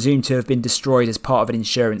presumed to have been destroyed as part of an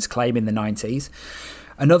insurance claim in the 90s.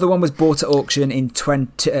 Another one was bought at auction in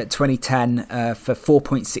 2010 for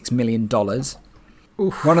 $4.6 million.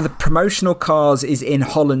 Oof. One of the promotional cars is in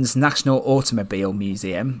Holland's National Automobile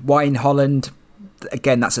Museum. Why in Holland?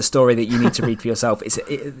 Again, that's a story that you need to read for yourself.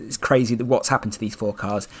 It's crazy what's happened to these 4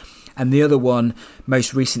 cars. And the other one,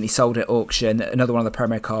 most recently sold at auction, another one of the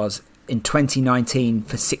promo cars, in 2019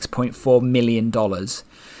 for $6.4 million.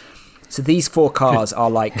 So these 4 cars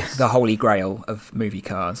are like the holy grail of movie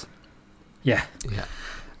cars. Yeah.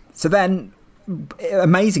 So then,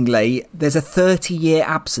 amazingly, there's a 30-year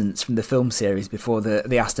absence from the film series before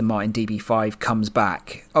the Aston Martin DB5 comes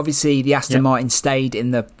back. Obviously, the Aston Martin stayed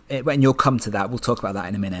in the... And you'll come to that. We'll talk about that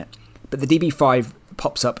in a minute. But the DB5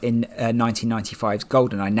 pops up in 1995's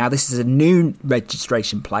GoldenEye. Now, this is a new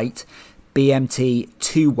registration plate, BMT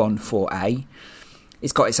 214A.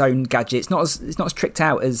 It's got its own gadget. It's not as tricked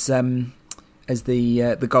out as the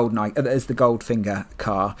GoldenEye, as the Goldfinger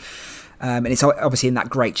car. And it's obviously in that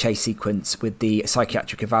great chase sequence with the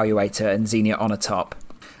psychiatric evaluator and Xenia on a top.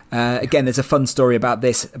 Again, there's a fun story about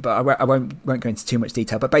this, but I won't go into too much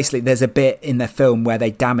detail. But basically, there's a bit in the film where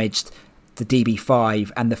they damaged the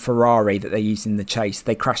DB5 and the Ferrari that they used in the chase.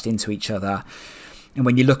 They crashed into each other. And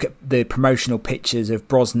when you look at the promotional pictures of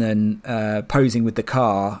Brosnan posing with the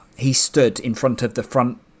car, he stood in front of the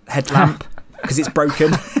front headlamp because it's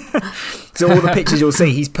broken. So all the pictures you'll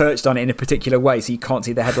see, he's perched on it in a particular way, so you can't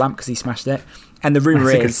see the headlamp because he smashed it. And the rumor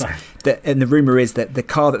is that the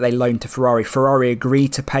car that they loaned to Ferrari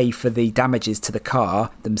agreed to pay for the damages to the car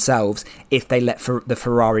themselves if they let the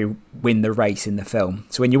Ferrari win the race in the film.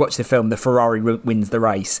 So when you watch the film, the Ferrari wins the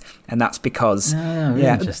race, and that's because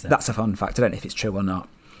that's a fun fact. I don't know if it's true or not.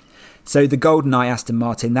 So the GoldenEye Aston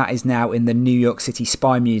Martin, that is now in the New York City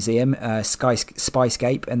Spy Museum,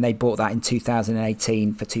 Spyscape, and they bought that in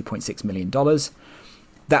 2018 for $2.6 million.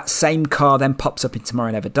 That same car then pops up in Tomorrow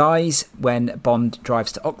Never Dies when Bond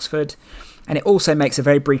drives to Oxford, and it also makes a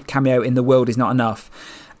very brief cameo in The World Is Not Enough.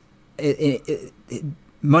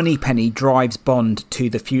 Moneypenny drives Bond to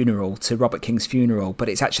the funeral, to Robert King's funeral, but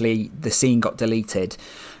it's actually, the scene got deleted.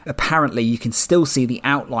 Apparently, you can still see the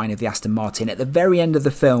outline of the Aston Martin at the very end of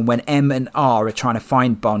the film when M and R are trying to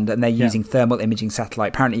find Bond and they're using thermal imaging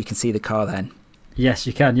satellite. Apparently, you can see the car then. Yes,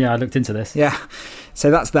 you can. Yeah, I looked into this. Yeah,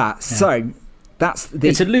 so that's that. Yeah. So that's the...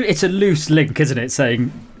 It's a loose link, isn't it?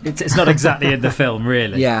 Saying it's not exactly in the film,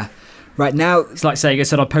 really. Yeah. Right now, it's like saying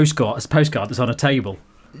it's on a postcard that's on a table.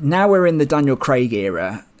 Now we're in the Daniel Craig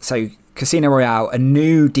era. So Casino Royale, a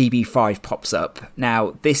new DB5 pops up.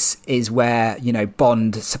 Now, this is where,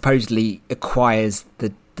 Bond supposedly acquires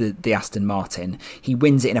the Aston Martin. He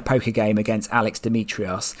wins it in a poker game against Alex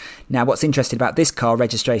Dimitrios. Now, what's interesting about this car,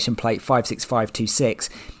 registration plate 56526,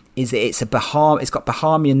 is that it's got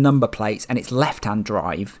Bahamian number plates and it's left-hand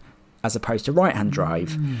drive as opposed to right-hand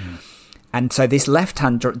drive. And so this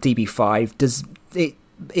left-hand DB5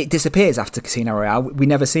 it disappears after Casino Royale. We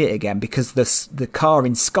never see it again because the car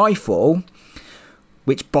in Skyfall,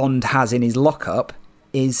 which Bond has in his lockup,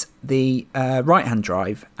 is the right-hand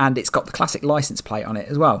drive, and it's got the classic license plate on it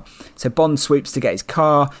as well. So Bond swoops to get his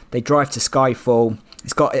car. They drive to Skyfall.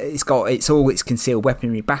 It's all its concealed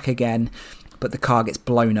weaponry back again, but the car gets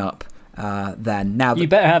blown up. Then now you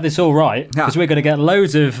better have this all right, because we're going to get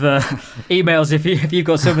loads of emails if you've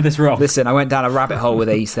got some of this wrong. Listen, I went down a rabbit hole with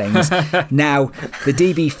these things. Now, the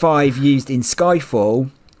DB5 used in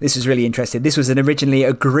Skyfall, this was really interesting. This was originally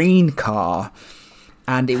a green car,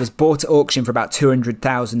 and it was bought at auction for about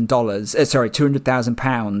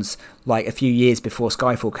 £200,000, like a few years before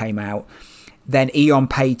Skyfall came out. Then Eon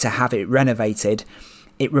paid to have it renovated.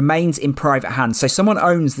 It remains in private hands. So someone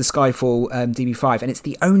owns the Skyfall DB5, and it's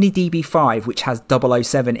the only DB5 which has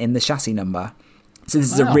 007 in the chassis number. So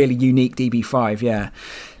this is a really unique DB5, yeah.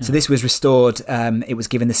 So this was restored. It was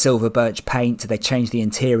given the silver birch paint. They changed the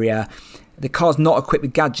interior. The car's not equipped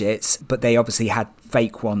with gadgets, but they obviously had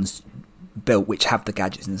fake ones built which have the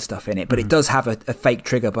gadgets and stuff in it. But it does have a fake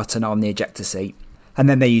trigger button on the ejector seat. And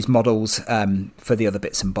then they use models for the other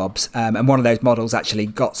bits and bobs. And one of those models actually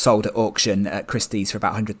got sold at auction at Christie's for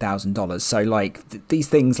about $100,000. So, these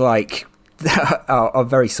things, are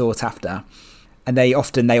very sought after. And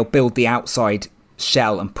they'll build the outside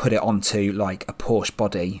shell and put it onto like a Porsche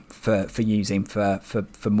body for using for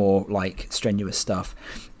more like strenuous stuff.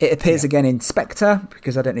 It appears again in Spectre,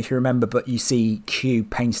 because I don't know if you remember, but you see Q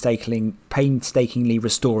painstakingly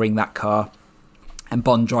restoring that car, and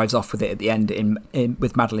Bond drives off with it at the end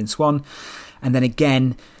with Madeline Swan. And then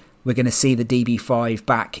again, we're going to see the DB5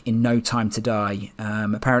 back in No Time to Die.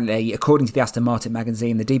 Apparently, according to the Aston Martin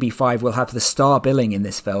magazine, the DB5 will have the star billing in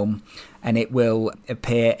this film, and it will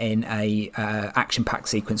appear in a action-packed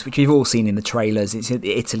sequence, which we've all seen in the trailers. It's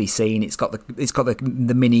the Italy scene. It's got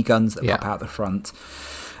the mini guns that pop out the front,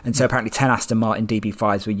 and so apparently 10 Aston Martin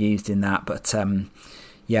DB5s were used in that, but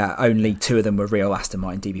only 2 of them were real Aston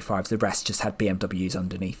Martin DB5s. The rest just had BMWs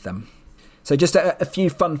underneath them. So just a few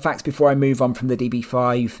fun facts before I move on from the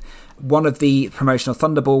DB5. One of the promotional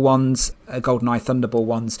Thunderball ones, GoldenEye Thunderball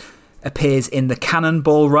ones, appears in the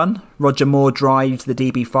Cannonball Run. Roger Moore drives the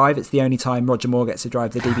DB5. It's the only time Roger Moore gets to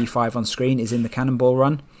drive the DB5 on screen, is in the Cannonball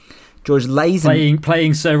Run. George Lazenby...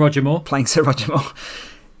 Playing Sir Roger Moore. Playing Sir Roger Moore.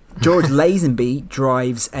 George Lazenby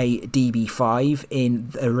drives a DB5 in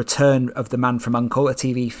The Return of the Man from U.N.C.L.E., a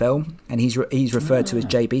TV film, and he's referred to as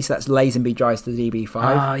JB, so that's Lazenby drives the DB5.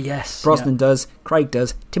 Ah, yes. Brosnan does, Craig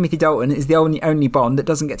does. Timothy Dalton is the only Bond that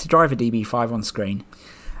doesn't get to drive a DB5 on screen.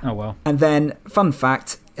 Oh, well. And then, fun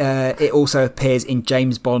fact, it also appears in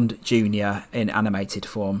James Bond Jr. in animated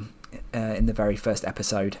form in the very first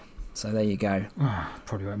episode. So there you go.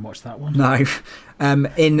 Probably won't watch that one. No.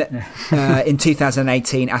 In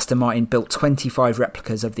 2018, Aston Martin built 25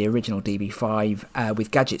 replicas of the original DB5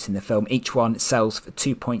 with gadgets in the film. Each one sells for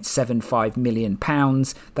 £2.75 million.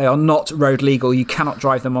 They are not road legal. You cannot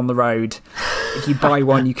drive them on the road. If you buy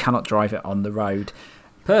one, you cannot drive it on the road.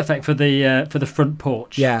 Perfect for the front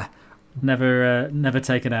porch. Yeah. Never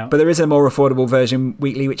taken out. But there is a more affordable version,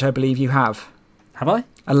 Wheatley, which I believe you have. Have I?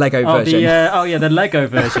 A Lego version. The Lego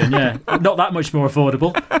version. Yeah, not that much more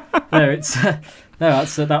affordable. No, it's that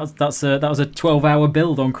was a 12-hour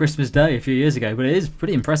build on Christmas Day a few years ago, but it is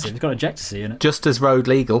pretty impressive. It's got an ejector seat in it. Just as road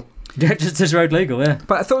legal. Just as road legal, yeah.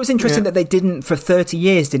 But I thought it was interesting that they didn't, for 30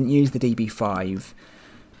 years, didn't use the DB5,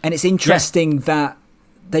 and it's interesting that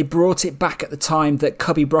they brought it back at the time that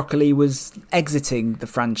Cubby Broccoli was exiting the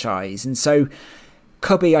franchise, and so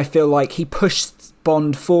Cubby, I feel like he pushed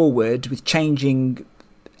Bond forward with changing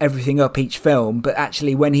everything up each film, but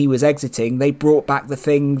actually when he was exiting, they brought back the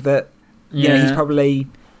thing that he's probably...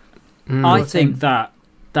 I think that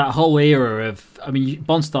whole era of... I mean,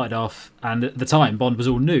 Bond started off, and at the time, Bond was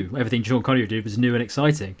all new. Everything Sean Connery did was new and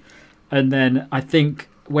exciting. And then I think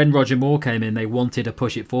when Roger Moore came in, they wanted to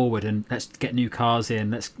push it forward and let's get new cars in,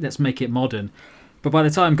 let's make it modern. But by the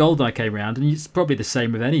time GoldenEye came around, and it's probably the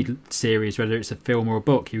same with any series, whether it's a film or a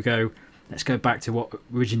book, you go... Let's go back to what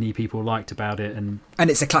originally people liked about it, and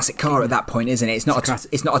it's a classic car at that point, isn't it? It's not a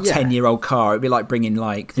 10-year-old car. It'd be like bringing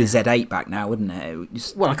like the Z8 back now, wouldn't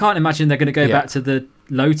it? Well, I can't imagine they're going to go back to the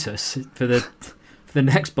Lotus for the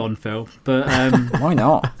next Bond film, but why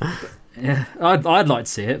not? Yeah, I'd like to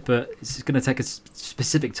see it, but it's going to take a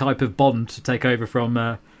specific type of Bond to take over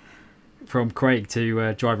from Craig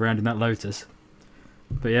to drive around in that Lotus.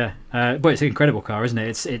 But yeah, but it's an incredible car, isn't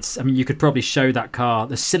it? It's. I mean, you could probably show that car,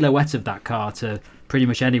 the silhouette of that car, to pretty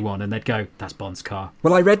much anyone, and they'd go, "That's Bond's car."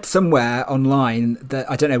 Well, I read somewhere online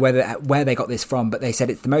that I don't know where they got this from, but they said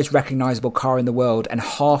it's the most recognisable car in the world, and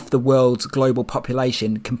half the world's global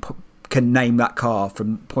population can name that car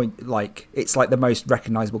from point. Like it's like the most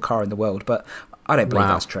recognisable car in the world, but I don't believe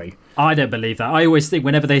that's true. I don't believe that. I always think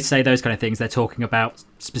whenever they say those kind of things, they're talking about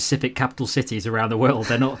specific capital cities around the world.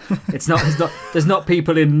 They're not. It's not. There's not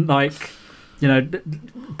people in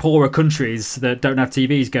poorer countries that don't have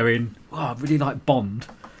TVs going, "Oh, I really like Bond."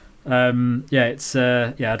 I don't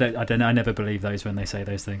know. I never believe those when they say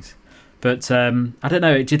those things. But I don't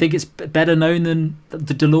know. Do you think it's better known than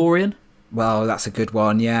the DeLorean? Well, that's a good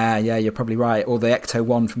one. Yeah, you're probably right. Or the Ecto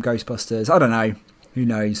 1 from Ghostbusters. I don't know. Who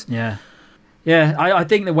knows? Yeah. Yeah, I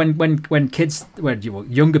think that when kids,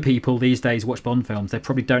 younger people these days watch Bond films, they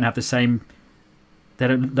probably don't have the same. They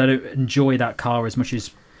don't enjoy that car as much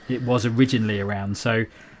as it was originally around. So,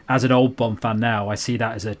 as an old Bond fan now, I see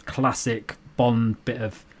that as a classic Bond bit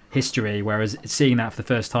of history. Whereas seeing that for the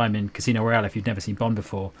first time in Casino Royale, if you've never seen Bond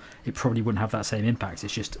before, it probably wouldn't have that same impact.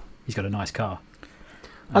 It's just he's got a nice car.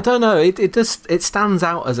 I don't know. It stands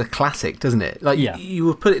out as a classic, doesn't it? Like you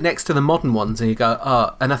would put it next to the modern ones, and you go,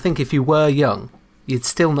 oh. And I think if you were young, you'd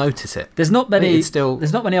still notice it. There's not many.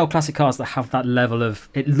 There's not many old classic cars that have that level of.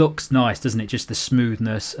 It looks nice, doesn't it? Just the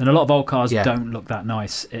smoothness, and a lot of old cars don't look that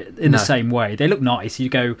nice in the same way. They look nice. You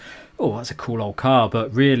go, oh, that's a cool old car,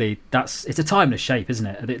 but really, it's a timeless shape, isn't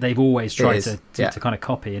it? They've always tried to kind of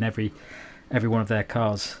copy in every one of their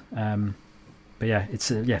cars. yeah,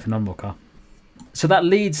 it's a phenomenal car. So that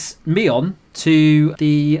leads me on to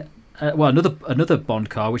the another Bond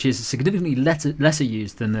car, which is significantly lesser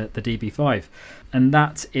used than the DB5, and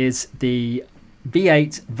that is the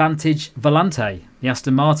V8 Vantage Volante, the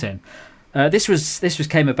Aston Martin. This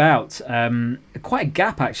came about quite a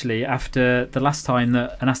gap actually after the last time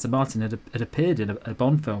that an Aston Martin had appeared in a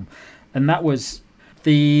Bond film, and that was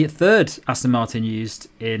the third Aston Martin used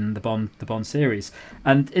in the Bond series.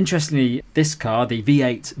 And interestingly, this car, the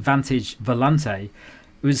V8 Vantage Volante,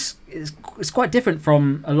 is quite different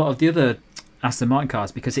from a lot of the other Aston Martin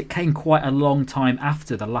cars because it came quite a long time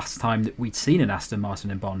after the last time that we'd seen an Aston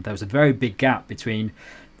Martin in Bond. There was a very big gap between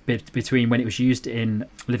when it was used in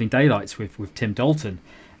Living Daylights with Tim Dalton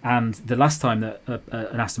and the last time that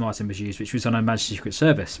an Aston Martin was used, which was on Her Majesty's Secret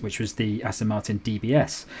Service, which was the Aston Martin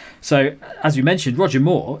DBS. So, as we mentioned, Roger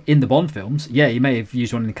Moore, in the Bond films, he may have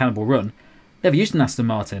used one in Cannibal Run, never used an Aston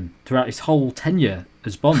Martin throughout his whole tenure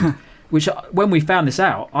as Bond, which, when we found this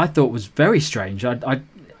out, I thought was very strange.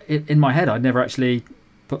 In my head, I'd never actually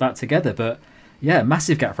put that together, but yeah,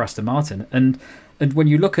 massive gap for Aston Martin. And when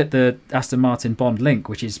you look at the Aston Martin Bond link,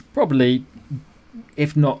 which is probably,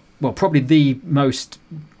 probably the most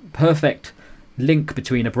perfect link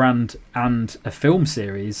between a brand and a film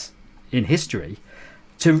series in history,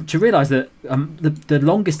 to realise that the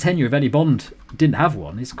longest tenure of any Bond didn't have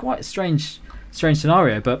one is quite a strange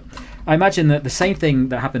scenario. But I imagine that the same thing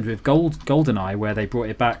that happened with GoldenEye, where they brought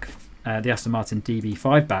it back, the Aston Martin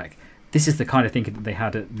DB5 back, this is the kind of thinking that they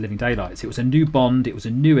had at Living Daylights. It was a new Bond, it was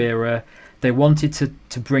a new era. They wanted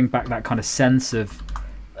to bring back that kind of sense of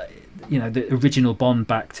the original Bond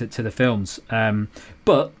back to the films,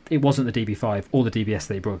 but it wasn't the DB5 or the DBS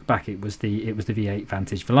they brought back. It was the V8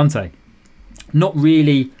 Vantage Volante. Not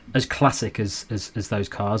really as classic as those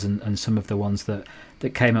cars and some of the ones that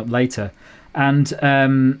came up later, and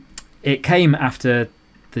it came after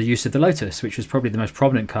the use of the Lotus, which was probably the most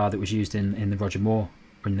prominent car that was used in the Roger Moore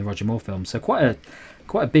film. So quite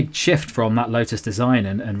a big shift from that Lotus design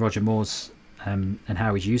and Roger Moore's and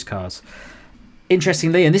how he's used cars.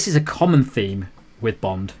 Interestingly, and this is a common theme with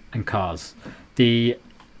Bond and cars, they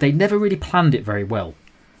never really planned it very well.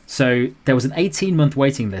 So there was an 18-month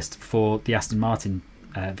waiting list for the Aston Martin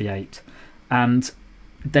V8, and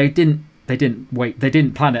they didn't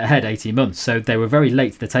plan it ahead 18 months. So they were very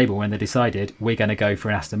late to the table when they decided we're going to go for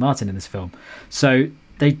an Aston Martin in this film. So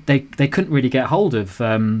they couldn't really get hold of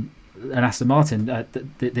an Aston Martin,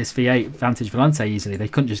 this V8 Vantage Volante easily. They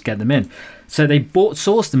couldn't just get them in. So they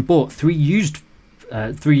sourced and bought three used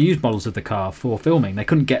models of the car for filming. They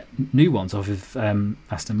couldn't get new ones off of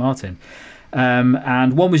Aston Martin.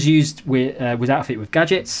 And one was used was outfitted with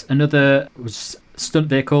gadgets. Another was stunt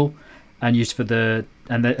vehicle and used for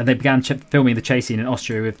and they began filming the chase scene in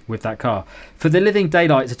Austria with that car. For the Living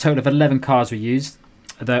Daylights, a total of 11 cars were used,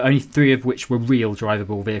 though only 3 of which were real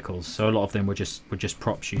drivable vehicles. So a lot of them were just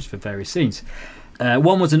props used for various scenes.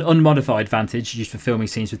 One was an unmodified Vantage used for filming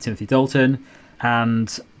scenes with Timothy Dalton,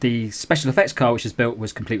 and the special effects car which was built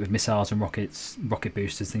was complete with missiles and rocket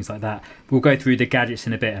boosters, things like that. We'll go through the gadgets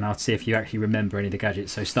in a bit, and I'll see if you actually remember any of the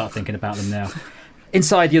gadgets. So start thinking about them now.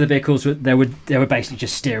 Inside the other vehicles, there were basically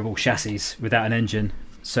just steerable chassis without an engine.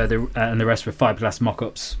 So and the rest were fiberglass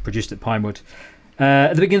mock-ups produced at Pinewood.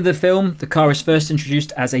 At the beginning of the film, the car is first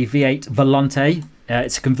introduced as a V8 Volante.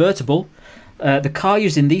 It's a convertible. The car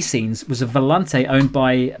used in these scenes was a Volante owned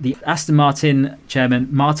by the Aston Martin chairman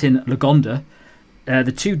Martin Lagonda.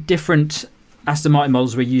 The 2 different Aston Martin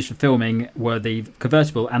models were used for filming were the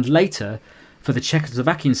convertible and later, for the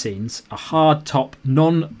Czechoslovakian scenes, a hard-top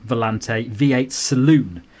non-Volante V8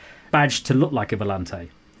 Saloon, badged to look like a Volante.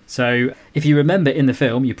 So if you remember in the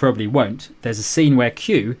film, you probably won't, there's a scene where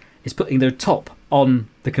Q is putting the top on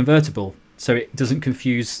the convertible so it doesn't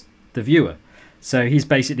confuse the viewer. So he's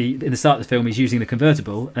basically, in the start of the film, he's using the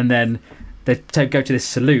convertible, and then they go to this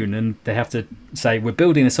saloon and they have to say, we're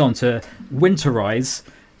building this on to winterize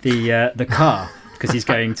the car, because he's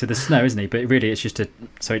going to the snow, isn't he? But really it's just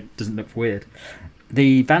so it doesn't look weird.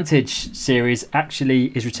 The Vantage series actually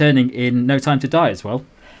is returning in No Time to Die as well.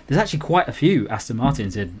 There's actually quite a few Aston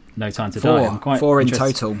Martins in No Time to Die. I'm quite 4 in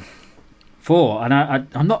total. 4, and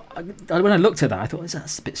I'm not. When I looked at that, I thought,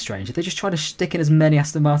 that's a bit strange. Are they just trying to stick in as many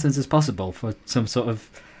Aston Martins as possible for some sort of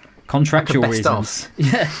contractual reasons?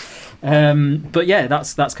 Yeah. But yeah,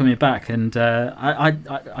 that's coming back, and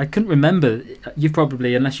I couldn't remember. You've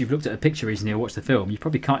probably, unless you've looked at a picture recently or watched the film, you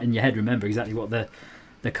probably can't in your head remember exactly what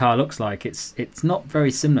the car looks like. It's not very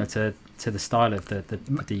similar to the style of the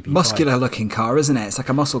DB5. Muscular looking car, isn't it? It's like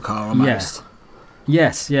a muscle car almost. Yeah.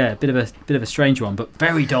 Yes, yeah, bit of a strange one, but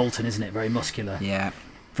very Dalton, isn't it? Very muscular. Yeah.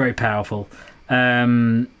 Very powerful.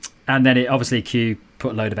 And And then it obviously Q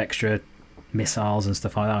put a load of extra missiles and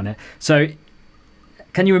stuff like that on it. So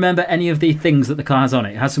can you remember any of the things that the car has on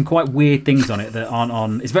it? It has some quite weird things on it that aren't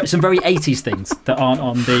on... some very 80s things that aren't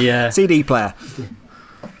on the... CD player.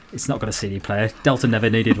 It's not got a CD player. Delta never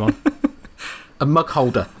needed one. A mug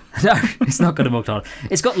holder. No, it's not got a mug holder.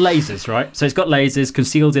 It's got lasers, right? So it's got lasers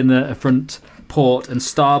concealed in the front port, and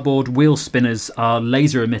starboard wheel spinners are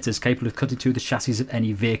laser emitters capable of cutting through the chassis of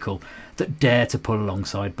any vehicle that dare to pull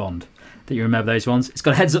alongside Bond. That you remember those ones? It's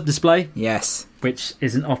got a heads-up display. Yes. Which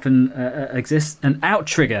isn't often exists. An out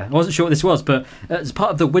trigger. I wasn't sure what this was, but as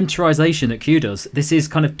part of the winterization that Q does, this is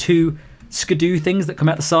kind of two skidoo things that come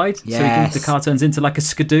out the side. Yes. So the car turns into like a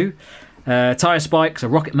skidoo. Tyre spikes, a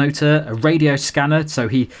rocket motor, a radio scanner, so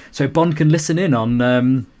Bond can listen in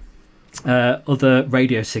on other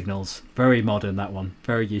radio signals. Very modern, that one.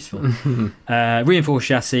 Very useful. Reinforced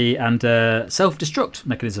chassis and self-destruct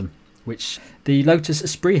mechanism, which the Lotus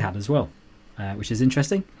Esprit had as well, which is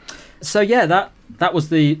interesting. So yeah, that was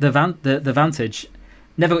the Vantage.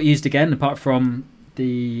 Never got used again, apart from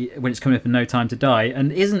when it's coming up in No Time to Die,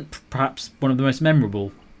 and isn't perhaps one of the most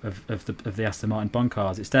memorable of the Aston Martin Bond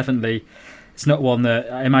cars. It's not one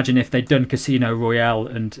that I imagine if they'd done Casino Royale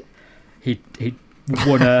and he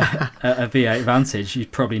won a V8 Vantage,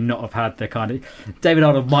 you'd probably not have had the kind of... David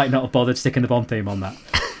Arnold might not have bothered sticking the Bond theme on that,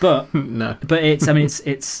 but no. But it's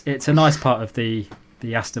a nice part of the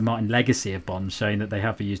Aston Martin legacy of Bond, showing that they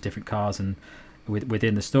have used different cars and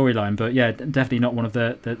within the storyline. But yeah, definitely not one of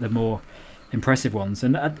the more impressive ones.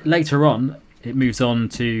 And later on, it moves on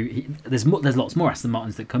to there's lots more Aston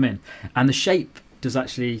Martins that come in, and the shape does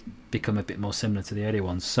actually become a bit more similar to the earlier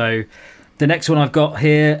ones. So the next one I've got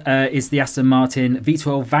here is the Aston Martin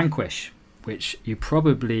V12 Vanquish, which you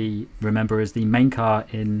probably remember as the main car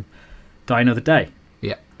in Die Another Day.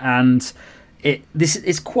 Yeah, and this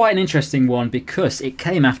is quite an interesting one because it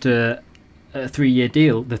came after a 3-year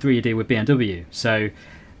deal, the 3-year deal with BMW. So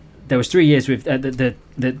there was 3 years with the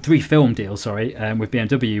 3-film deal, with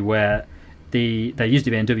BMW, where they used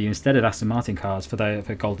the BMW instead of Aston Martin cars for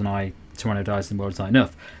GoldenEye, Toronto Dies, and World's Not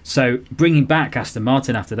Enough. So bringing back Aston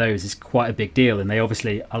Martin after those is quite a big deal, and they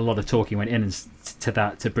obviously a lot of talking went in to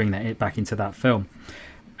that to bring that back into that film.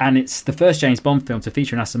 And it's the first James Bond film to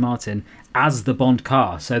feature an Aston Martin as the Bond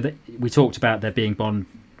car. So that we talked about there being Bond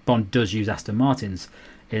does use Aston Martins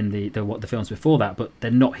in the films before that, but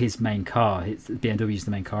they're not his main car. BMW is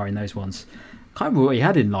the main car in those ones. Can't remember what he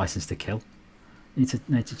had in License to Kill. Need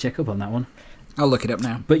to check up on that one. I'll look it up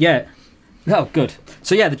now. But yeah, oh good.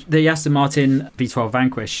 So yeah, the Aston Martin V12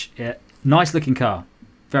 Vanquish, nice looking car,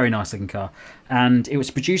 very nice looking car, and it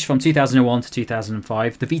was produced from 2001 to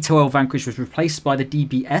 2005. The V12 Vanquish was replaced by the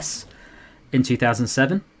DBS in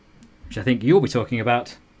 2007, which I think you'll be talking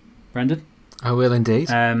about, Brendan. I will indeed.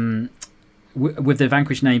 With the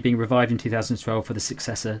Vanquish name being revived in 2012 for the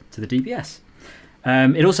successor to the DBS.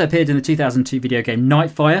 It also appeared in the 2002 video game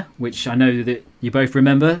Nightfire, which I know that you both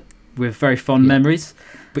remember with very fond memories,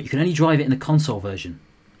 but you can only drive it in the console version,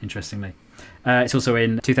 interestingly. It's also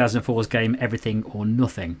in 2004's game Everything or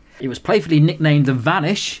Nothing. It was playfully nicknamed the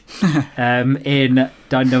Vanish in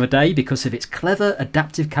Die Another Day because of its clever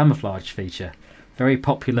adaptive camouflage feature. Very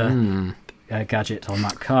popular gadget on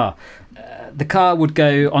that car. The car would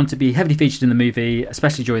go on to be heavily featured in the movie,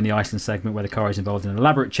 especially during the Iceland segment where the car is involved in an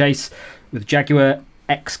elaborate chase with Jaguar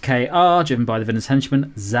XKR driven by the villain's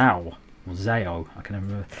henchman Zao. Or Zao, I can never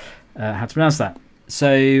remember how to pronounce that.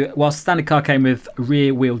 So whilst the standard car came with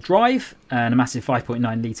rear-wheel drive and a massive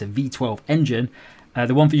 5.9-litre V12 engine,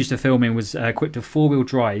 the one used for filming was equipped with 4-wheel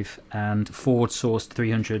drive and Ford-sourced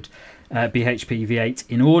 300 bhp V8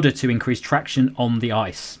 in order to increase traction on the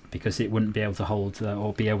ice, because it wouldn't be able to hold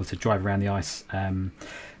or be able to drive around the ice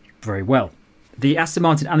very well. The Aston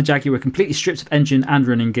Martin and the Jaguar were completely stripped of engine and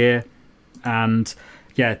running gear, and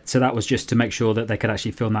yeah, so that was just to make sure that they could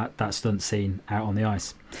actually film that stunt scene out on the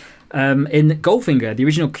ice. In Goldfinger, the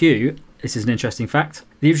original Q, this is an interesting fact,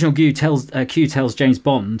 the original Q tells James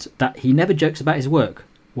Bond that he never jokes about his work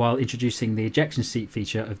while introducing the ejection seat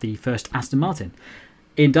feature of the first Aston Martin.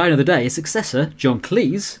 In Die Another Day, his successor, John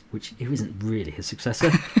Cleese, which isn't really his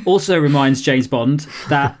successor, also reminds James Bond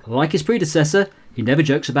that, like his predecessor, he never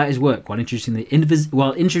jokes about his work while introducing the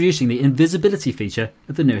invisibility feature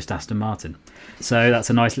of the newest Aston Martin. So that's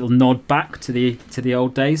a nice little nod back to the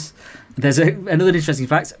old days. There's another interesting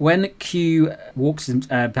fact. When Q walks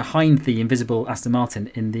behind the invisible Aston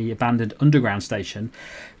Martin in the abandoned underground station,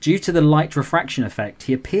 due to the light refraction effect,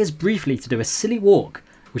 he appears briefly to do a silly walk,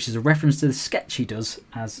 which is a reference to the sketch he does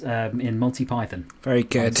as in Monty Python. Very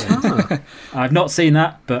good. I've not seen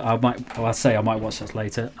that, but I might watch that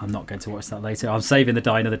later. I'm not going to watch that later. I'm saving the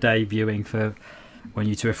Die Another Day viewing for when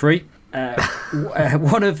you two are free.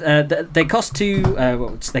 One of they cost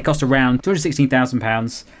they cost around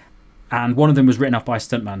 £216,000, and one of them was written off by a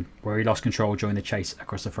stuntman where he lost control during the chase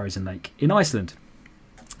across the frozen lake in Iceland.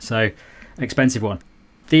 So, an expensive one.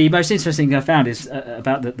 The most interesting thing I found is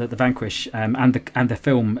about the Vanquish and the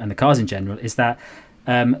film and the cars in general is that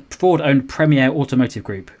Ford owned Premier Automotive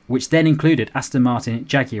Group, which then included Aston Martin,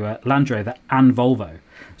 Jaguar, Land Rover, and Volvo.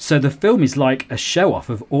 So the film is like a show off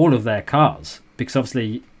of all of their cars, because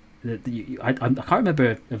obviously. I can't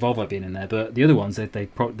remember a Volvo being in there, but the other ones they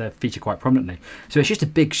feature quite prominently. So it's just a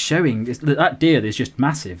big showing. That deal is just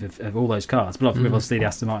massive of all those cars. But obviously the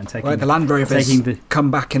Aston Martin taking. Well, the Land Rovers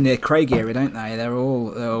come back in the Craig era, don't they? They're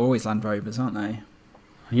always Land Rovers, aren't they?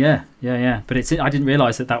 Yeah. But I didn't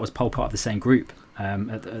realise that was part of the same group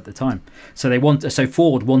at the time. So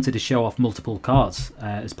Ford wanted to show off multiple cars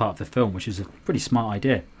as part of the film, which is a pretty smart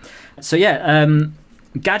idea. So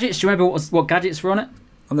gadgets. Do you remember what gadgets were on it?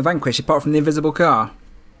 On the Vanquish, apart from the invisible car?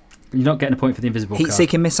 You're not getting a point for the invisible car.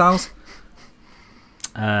 Heat-seeking missiles?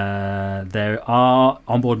 There are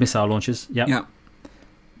onboard missile launchers. Yep. Yeah.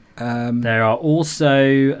 There are also...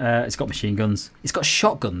 it's got machine guns. It's got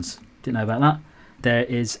shotguns. Didn't know about that. There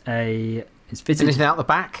is a... It's fitted... Anything out the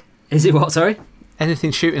back? Is it what, sorry?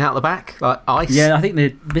 Anything shooting out the back? Like ice? Yeah, I think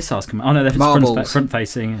the missiles come... Oh, no, they're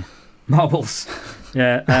front-facing. Marbles.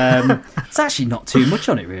 Yeah. It's actually not too much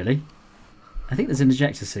on it, really. I think there's an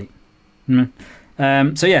ejector seat. Lots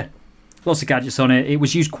of gadgets on it. It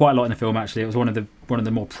was used quite a lot in the film. Actually, it was one of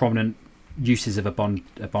the more prominent uses of a Bond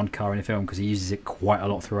car in a film, because he uses it quite a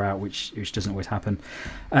lot throughout, which doesn't always happen.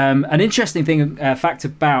 An interesting fact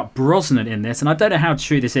about Brosnan in this, and I don't know how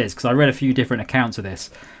true this is because I read a few different accounts of this,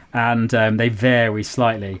 and they vary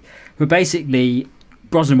slightly. But basically,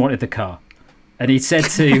 Brosnan wanted the car, and he said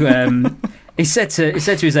to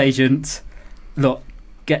his agent, "Look,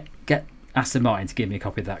 get Aston Martin to give me a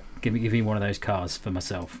copy of that. Give me one of those cars for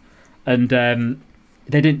myself." And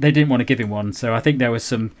they didn't want to give him one. So I think there was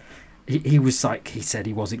some. He said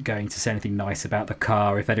he wasn't going to say anything nice about the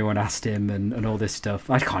car if anyone asked him and all this stuff.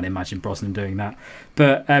 I can't imagine Brosnan doing that.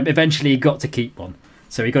 But eventually he got to keep one.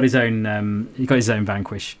 So he got his own. He got his own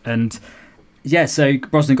Vanquish, and so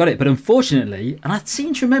Brosnan got it. But unfortunately, and I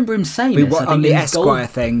seem to remember him saying this. On the Esquire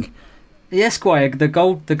thing. The Esquire, the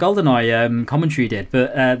GoldenEye commentary did,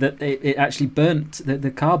 but that it actually burnt. The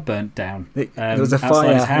car burnt down. There was a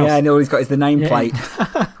fire. Yeah, and all he's got is the nameplate.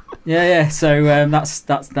 Yeah. So that's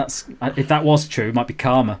if that was true, it might be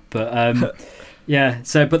karma. But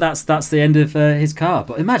but that's the end of his car.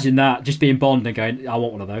 But imagine that, just being Bond and going, I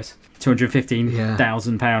want one of those.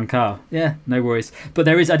 £215,000 car. Yeah, no worries. But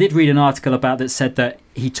I did read an article about that said that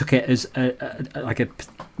he took it as like a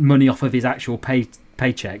money off of his actual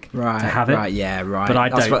paycheck to have it. Right, yeah, right. But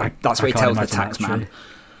that's what he tells the tax man.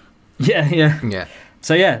 Yeah.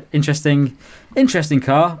 So interesting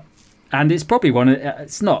car, and it's probably one.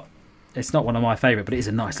 It's not one of my favourite, but it is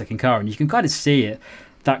a nice looking car, and you can kind of see it.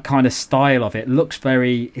 That kind of style of it looks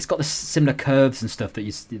very. It's got the similar curves and stuff that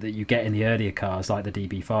you get in the earlier cars, like the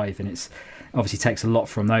DB5, and it's obviously takes a lot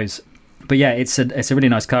from those. But yeah, it's a really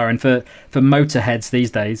nice car, and for motorheads these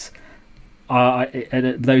days.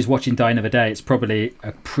 Those watching Die Another Day, it's probably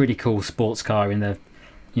a pretty cool sports car in the,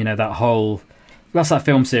 that whole, that's that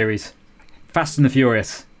film series, Fast and the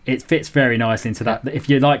Furious. It fits very nicely into that. If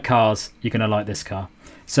you like cars, you're going to like this car.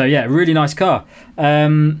 So yeah, really nice car.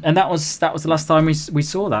 And that was the last time we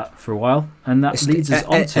saw that for a while, and that leads us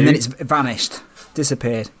on to. And then it's vanished,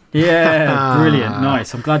 disappeared. Yeah, brilliant,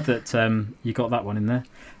 nice. I'm glad that you got that one in there.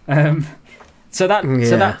 So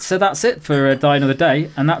that's it for Die Another Day,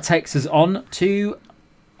 and that takes us on to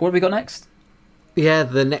what have we got next? Yeah,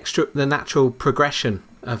 the natural progression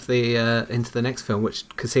of the into the next film, which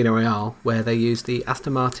Casino Royale, where they used the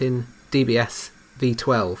Aston Martin DBS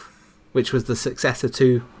V12, which was the successor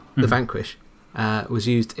to the Vanquish, was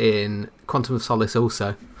used in Quantum of Solace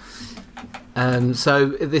also. So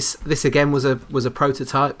this again was a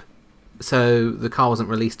prototype. So the car wasn't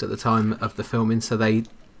released at the time of the filming, so they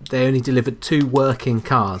only delivered 2 working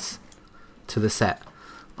cars to the set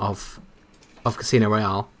of Casino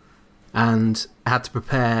Royale, and had to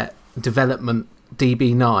prepare development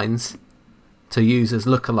DB9s to use as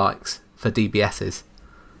lookalikes for DBSs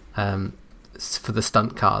for the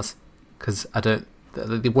stunt cars, because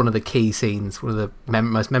one of the key scenes, one of the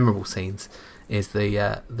most memorable scenes, is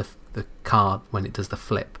the car when it does the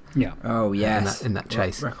flip. Yeah. Oh yes. In that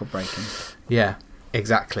chase. Record breaking. Yeah,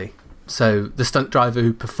 exactly. So the stunt driver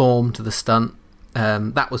who performed the stunt,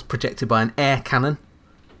 that was projected by an air cannon,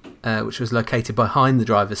 which was located behind the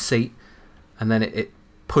driver's seat, and then it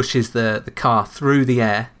pushes the car through the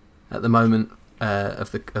air at the moment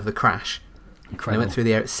of the crash, Incredible. And it went through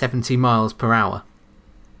the air at 70 miles per hour.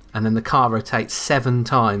 And then the car rotates 7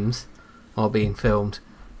 times while being filmed,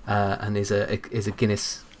 and is a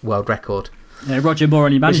Guinness World Record. Yeah, Roger Moore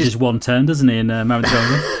only manages one turn, doesn't he, in Mount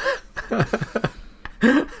Golden?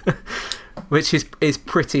 Which is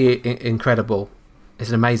pretty incredible. It's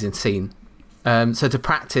an amazing scene. So to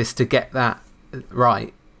practice to get that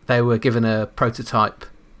right, they were given a prototype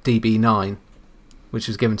DB9, which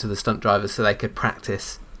was given to the stunt drivers so they could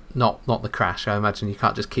practice, not the crash. I imagine you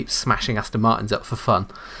can't just keep smashing Aston Martins up for fun.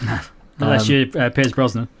 Unless you're Pierce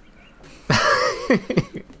Brosnan.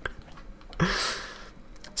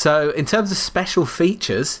 So in terms of special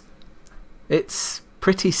features, it's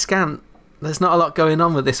pretty scant. There's not a lot going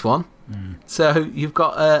on with this one. So you've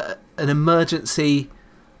got an emergency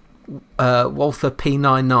Walther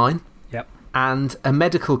P99. Yep. And a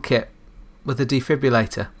medical kit with a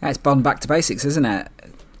defibrillator. It's Bond back to basics, isn't it?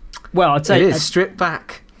 Well, I'd say it is stripped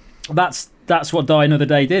back. That's what Die Another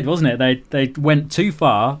Day did, wasn't it? They went too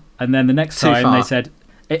far, and then the next time they said,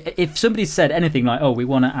 if somebody said anything like, "Oh, we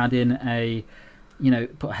want to add in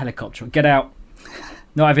put a helicopter, get out,"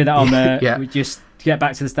 not having that on there. Yeah. We just get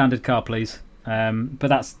back to the standard car, please. But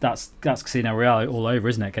that's Casino Royale all over,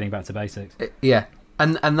 isn't it? Getting back to basics. Yeah,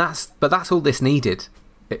 and that's all this needed.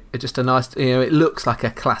 It just a nice, it looks like a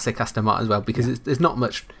classic Aston Martin as well, because there's not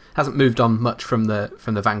much, hasn't moved on much from the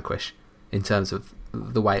Vanquish in terms of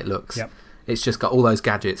the way it looks. Yep. It's just got all those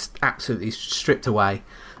gadgets absolutely stripped away,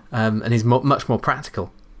 and is much more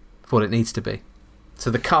practical for what it needs to be. So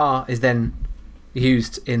the car is then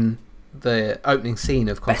used in the opening scene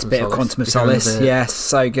of Quantum Best bit of Quantum of Solace. Yes,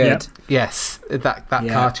 so good. Yep. Yes, that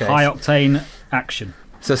car chase. High octane action.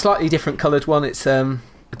 So a slightly different coloured one. It's a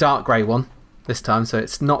dark grey one this time, so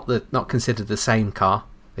it's not considered the same car,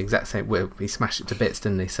 the exact same. Well, he smashed it to bits,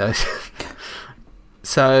 didn't he?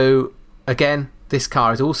 So again, this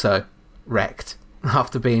car is also wrecked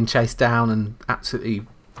after being chased down and absolutely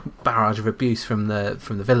barrage of abuse from the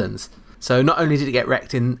villains. So not only did it get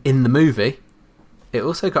wrecked in the movie, it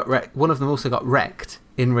also got wrecked. One of them also got wrecked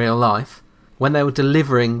in real life when they were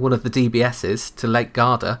delivering one of the DBSs to Lake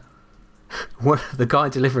Garda. The guy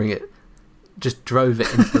delivering it just drove it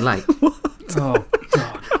into the lake. Oh God!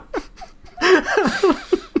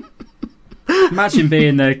 Imagine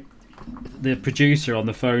being the producer on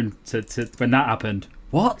the phone to when that happened.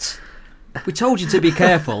 What? We told you to be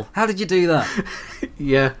careful. How did you do that?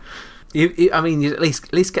 Yeah. You at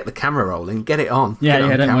least get the camera rolling, get it on. Yeah, get it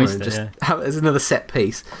on don't camera waste and it. Just have it as another set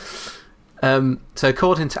piece. So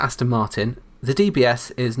according to Aston Martin, the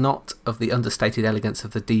DBS is not of the understated elegance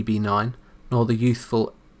of the DB9, nor the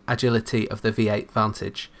youthful agility of the V8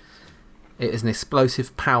 Vantage. It is an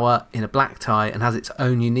explosive power in a black tie and has its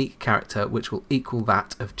own unique character which will equal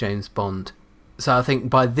that of James Bond. So I think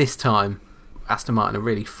by this time, Aston Martin are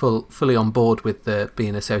really fully on board with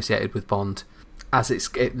being associated with Bond, as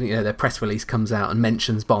their press release comes out and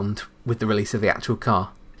mentions Bond with the release of the actual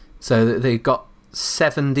car. So they've got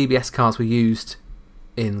 7 DBS cars were used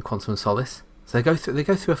in Quantum of Solace. So they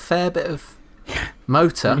go through a fair bit of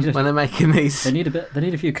motor when they're making these. They need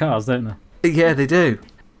a few cars, don't they? Yeah, they do.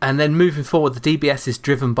 And then moving forward, the DBS is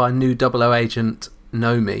driven by new 00 agent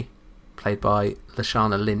Nomi, played by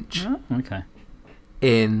Lashana Lynch. Oh, okay.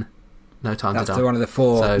 In No Time to Die. That's one of the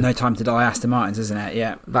 4 No Time to Die Aston Martins, isn't it?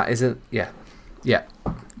 Yeah. That isn't. Yeah.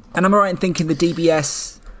 And I'm right in thinking the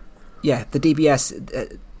DBS. Yeah, the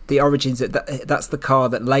DBS. The origins that's the car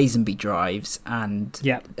that Lazenby drives, and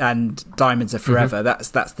Diamonds Are Forever.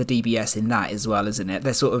 Mm-hmm. That's the DBS in that as well, isn't it?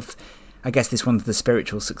 They're sort of. I guess this one's the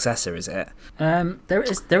spiritual successor, is it? There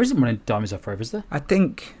isn't one in Diamonds Are Forever, is there? I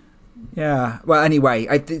think. Yeah. Well, anyway,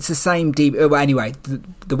 it's the same Well, anyway,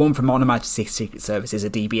 the one from On Her Majesty's Secret Service is a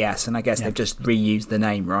DBS, and I guess they've just reused the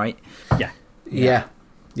name, right? Yeah.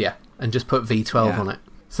 And just put V12 on it.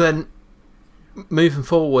 So then, moving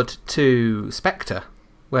forward to Spectre,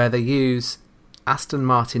 where they use Aston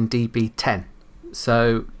Martin DB10.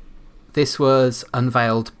 So this was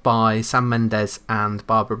unveiled by Sam Mendes and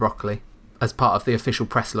Barbara Broccoli as part of the official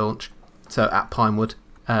press launch, so at Pinewood.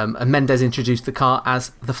 And Mendes introduced the car as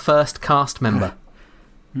the first cast member,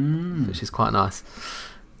 which is quite nice.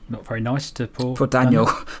 Not very nice to poor Daniel.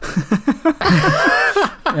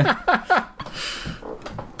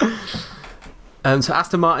 So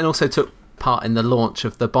Aston Martin also took part in the launch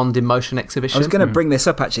of the Bond in Motion exhibition. I was going to bring this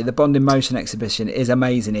up, actually. The Bond in Motion exhibition is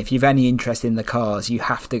amazing. If you've any interest in the cars, you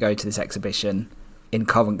have to go to this exhibition in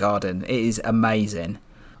Covent Garden. It is amazing.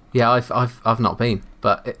 Yeah, I've not been,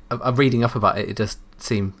 but I'm reading up about it. It does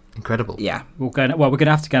seem incredible. Yeah. We're going to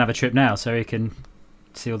have to go and have a trip now so we can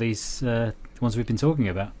see all these ones we've been talking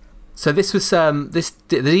about. So this was the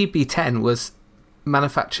DB10 was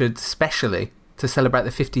manufactured specially to celebrate the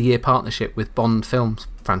 50-year partnership with Bond films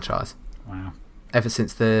franchise. Wow. Ever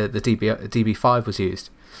since the DB5 was used.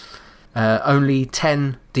 Only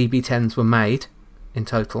 10 DB10s were made in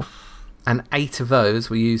total, and 8 of those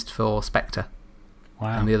were used for Spectre.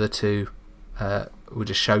 Wow. And the other 2 were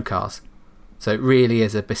just show cars. So it really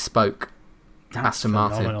is a bespoke Aston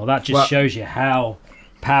Martin. That just shows you how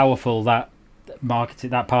powerful that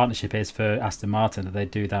partnership is for Aston Martin, that they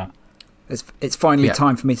do that. It's finally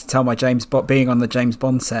time for me to tell my being on the James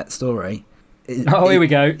Bond set story. Here we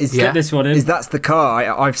go. Get this one in. That's the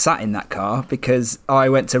car. I've sat in that car because I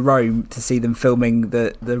went to Rome to see them filming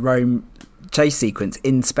the Rome chase sequence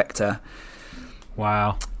in Spectre.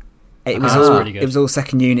 Wow. It was all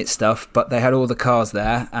second unit stuff, but they had all the cars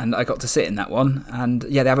there, and I got to sit in that one. And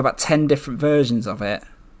yeah, they have about 10 different versions of it.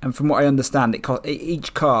 And from what I understand,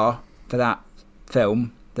 each car for that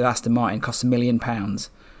film, the Aston Martin, costs £1 million.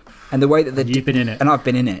 And the way that you've been in it, and I've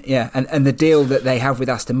been in it, yeah. And the deal that they have with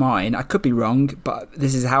Aston Martin, I could be wrong, but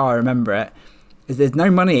this is how I remember it: is there's no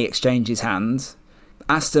money exchanges hands.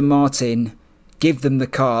 Aston Martin give them the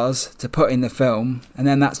cars to put in the film, and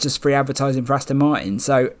then that's just free advertising for Aston Martin.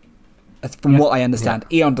 So, from what I understand,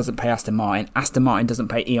 Eon doesn't pay Aston Martin. Aston Martin doesn't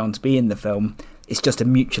pay Eon to be in the film. It's just a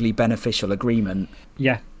mutually beneficial agreement.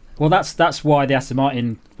 Yeah. Well, that's why the Aston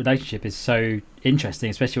Martin relationship is so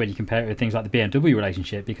interesting, especially when you compare it with things like the BMW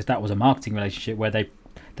relationship, because that was a marketing relationship where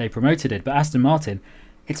they promoted it. But Aston Martin,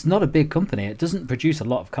 it's not a big company. It doesn't produce a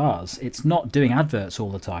lot of cars. It's not doing adverts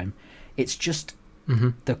all the time. It's just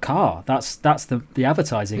the car. That's the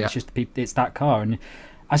advertising. Yeah. It's just it's that car. And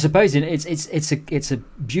I suppose it's a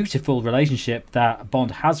beautiful relationship that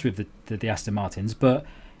Bond has with the Aston Martins, but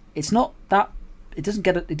it's not that. It doesn't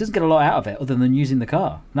get a lot out of it other than using the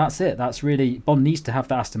car. And that's it. That's really Bond needs to have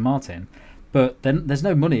the Aston Martin, but then there's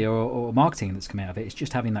no money or marketing that's coming out of it. It's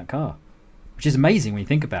just having that car, which is amazing when you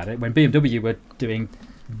think about it. When BMW were doing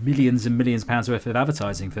millions and millions of pounds worth of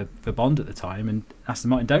advertising for Bond at the time, and Aston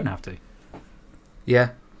Martin don't have to. Yeah,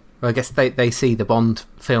 well, I guess they see the Bond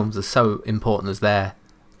films as so important as their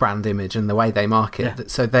brand image and the way they market. Yeah.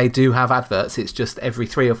 So they do have adverts. It's just every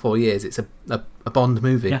 3 or 4 years, it's a Bond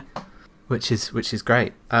movie. Yeah. Which is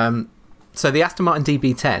great. So the Aston Martin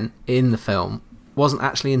DB10 in the film wasn't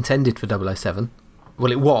actually intended for 007.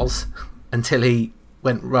 Well, it was until he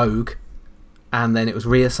went rogue, and then it was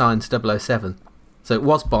reassigned to 007. So it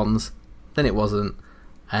was Bond's, then it wasn't,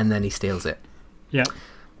 and then he steals it. Yeah.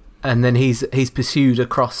 And then he's pursued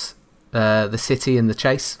across the city in the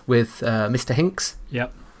chase with Mr. Hinks.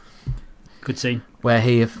 Yep. Good scene.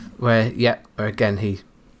 Where again he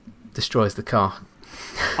destroys the car.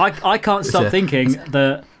 I can't stop thinking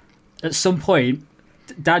that at some point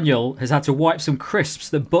Daniel has had to wipe some crisps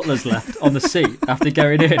that Butler's left on the seat after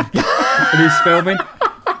going in and he's filming.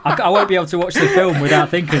 I won't be able to watch the film without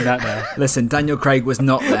thinking that now. Listen, Daniel Craig was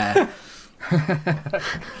not there.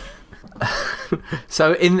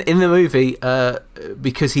 So in the movie,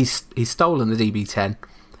 because he's stolen the DB10,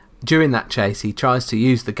 during that chase he tries to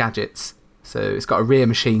use the gadgets. So it's got a rear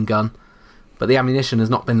machine gun, but the ammunition has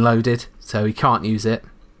not been loaded, so he can't use it.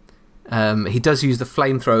 He does use the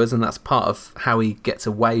flamethrowers, and that's part of how he gets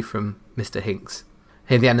away from Mr. Hinks.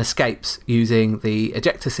 He then escapes using the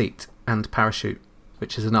ejector seat and parachute,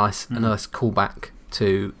 which is a nice callback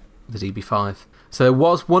to the DB5. So there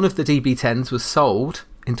was one of the DB10s was sold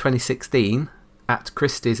in 2016 at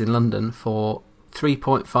Christie's in London for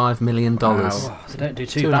 $3.5 million. Wow. So don't do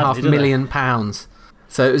too badly, £2.5 million.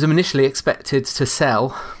 So it was initially expected to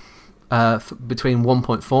sell between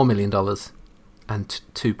 $1.4 million and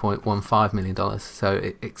 $2.15 million. So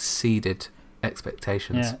it exceeded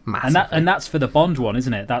expectations massively. And that's for the Bond one,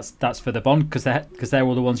 isn't it? That's for the Bond because they're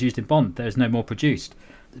all the ones used in Bond. There's no more produced.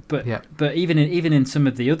 But even in some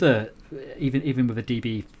of the other, even with the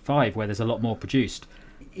DB5 where there's a lot more produced,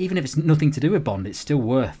 even if it's nothing to do with Bond, it's still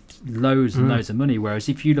worth loads and loads of money. Whereas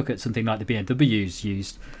if you look at something like the BMWs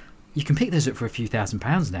used, you can pick those up for a few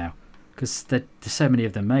 £1,000s now because there's so many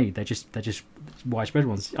of them made. They're just widespread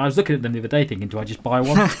ones. I was looking at them the other day thinking, do I just buy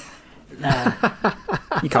one? Nah.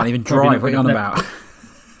 You can't even drive. What are you on about?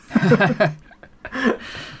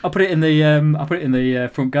 I'll put it in the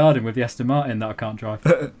front garden with the Aston Martin that I can't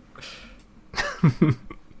drive.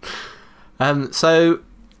 So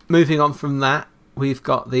moving on from that, we've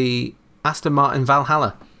got the Aston Martin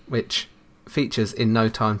Valhalla, which features in No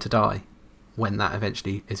Time to Die when that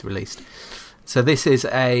eventually is released. So this is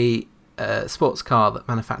a sports car that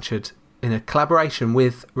manufactured in a collaboration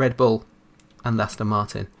with Red Bull and Aston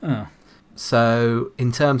Martin. Oh. So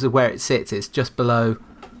in terms of where it sits, it's just below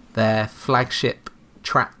their flagship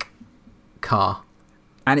track car.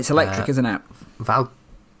 And it's electric, isn't it?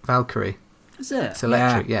 Valkyrie. Is it? It's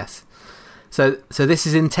electric, yes. So this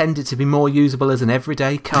is intended to be more usable as an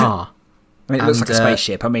everyday car. I mean, it looks like a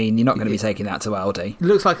spaceship. I mean, you're not going to be taking that to Aldi. It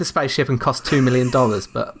looks like a spaceship and costs $2 million,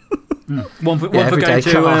 but... One for going to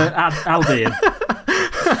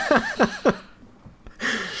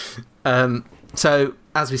Aldi. So,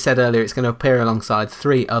 as we said earlier, it's going to appear alongside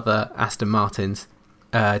 3 other Aston Martins,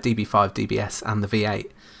 DB5, DBS and the V8.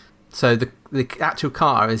 So the actual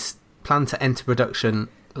car is planned to enter production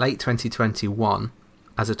late 2021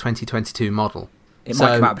 as a 2022 model. It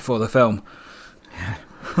might come out before the film.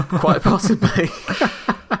 Quite possibly.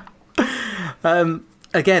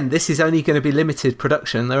 Again, this is only going to be limited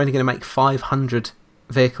production. They're only going to make 500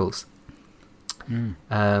 vehicles.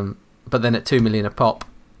 But then at $2 million a pop,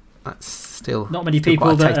 that's still not many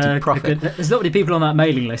people that profit. There's not many people on that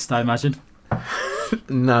mailing list, I imagine.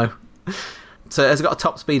 No. So it's got a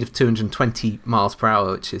top speed of 220 miles per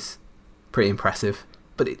hour, which is pretty impressive.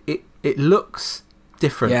 But it looks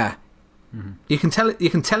different. Yeah. You can tell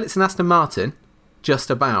it's an Aston Martin, just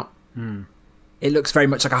about. It looks very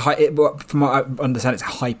much like from what I understand, it's a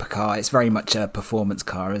hypercar. It's very much a performance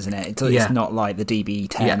car, isn't it? It's not like the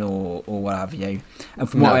DB10 or what have you. And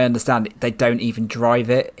from what I understand, they don't even drive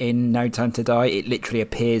it in No Time to Die. It literally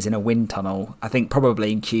appears in a wind tunnel. I think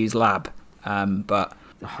probably in Q's lab. But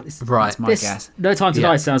that's my guess. No Time to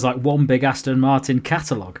Die sounds like one big Aston Martin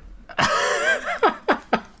catalogue.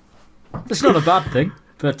 It's not a bad thing,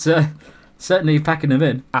 but... certainly packing them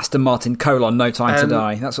in. Aston Martin : No Time to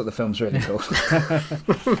Die. That's what the film's really called.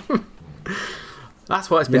 That's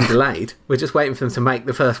why it's been delayed. We're just waiting for them to make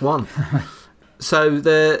the first one. So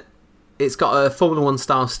it's got a Formula 1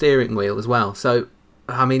 style steering wheel as well. So,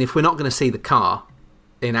 I mean, if we're not going to see the car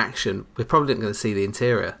in action, we're probably not going to see the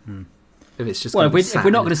interior. If it's just if we're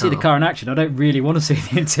not going to see the car in action, I don't really want to see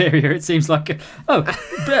the interior. It seems like, come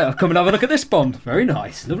and have a look at this Bond. Very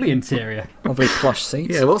nice, lovely interior. Lovely plush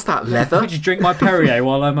seats. Yeah, what's that, leather? I just drink my Perrier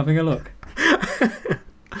while I'm having a look.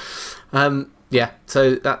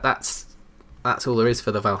 So that's all there is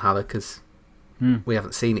for the Valhalla, because we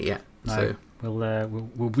haven't seen it yet. No, so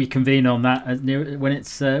we'll reconvene on that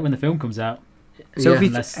when the film comes out. So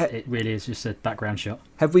unless it really is just a background shot.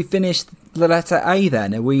 Have we finished the letter A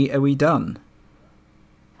then? Are we done?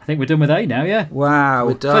 I think we're done with A now, yeah. Wow.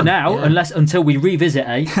 We're done. For now, until we revisit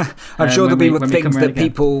A. I'm sure there'll be things that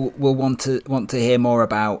people will want to hear more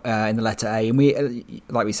about in the letter A. And we,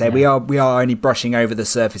 like we say, we are only brushing over the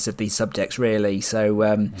surface of these subjects, really. So,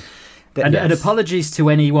 and apologies to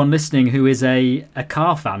anyone listening who is a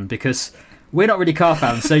car fan, because we're not really car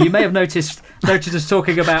fans. So you may have noticed us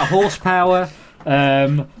talking about horsepower,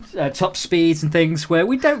 top speeds and things where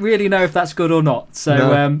we don't really know if that's good or not.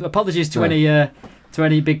 So apologies to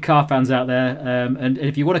any big car fans out there. And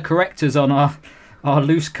if you want to correct us on our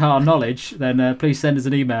loose car knowledge, then please send us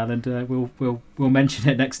an email and we'll mention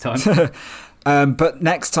it next time. But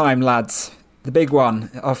next time, lads, the big one,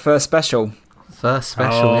 our first special.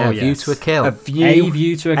 View to a Kill. A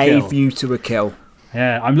view to a kill. A view to a kill.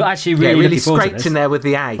 Yeah, I'm actually really scraped in there with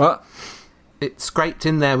the A. What? It scraped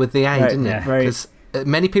in there with the A, didn't it? Because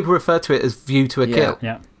many people refer to it as View to a Kill.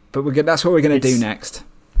 Yeah. But that's what we're going to do next.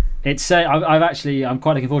 It's I'm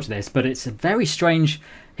quite looking forward to this, but it's a very strange.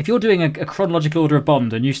 If you're doing a chronological order of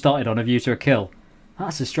Bond and you started on A View to a Kill,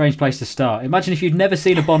 that's a strange place to start. Imagine if you'd never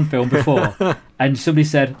seen a Bond film before and somebody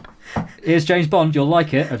said, "Here's James Bond, you'll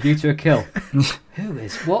like it, A View to a Kill." Who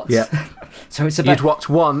is what? Yeah. So it's about, you'd watch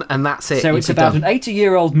one and that's it. So it's about an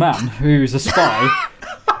 80-year-old man who's a spy.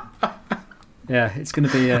 Yeah, it's going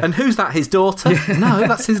to be. And who's that? His daughter? No,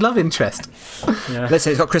 that's his love interest. Yeah. Let's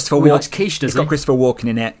say it's got Christopher Walken. Quiche, it's got Christopher Walken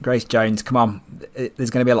in it. Grace Jones. Come on, there's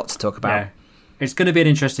going to be a lot to talk about. Yeah. It's going to be an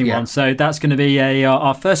interesting one. So that's going to be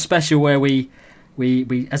our first special where we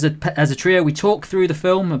as a trio we talk through the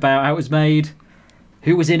film about how it was made,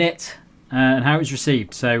 who was in it, and how it was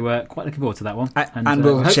received. So quite looking forward to that one. And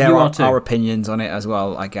we'll share our opinions on it as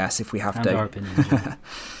well, I guess, if we have to. Our opinions.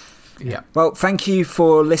 Yeah. Well, thank you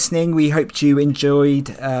for listening. We hoped you enjoyed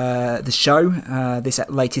the show, this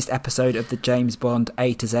latest episode of the James Bond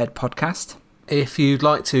A to Z podcast. If you'd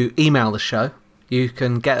like to email the show, you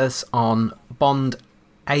can get us on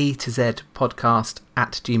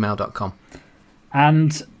bondazpodcast@gmail.com.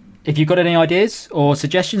 And if you've got any ideas or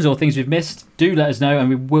suggestions or things we've missed, do let us know, and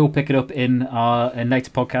we will pick it up in later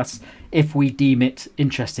podcasts if we deem it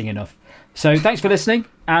interesting enough. So thanks for listening,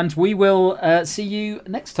 and we will see you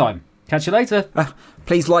next time. Catch you later.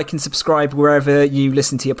 Please like and subscribe wherever you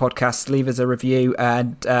listen to your podcasts. Leave us a review,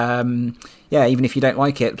 and even if you don't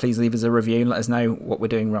like it, please leave us a review and let us know what we're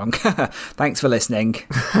doing wrong. Thanks for listening.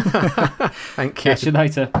 Thank you. Catch you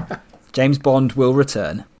later. James Bond will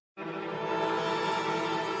return.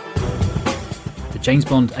 The James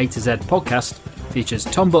Bond A to Z podcast features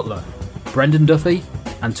Tom Butler, Brendan Duffy,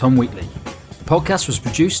 and Tom Wheatley. The podcast was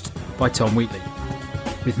produced by Tom Wheatley,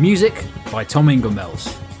 with music by Tom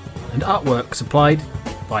Ingelmells, and artwork supplied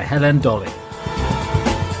by Helen Dolly.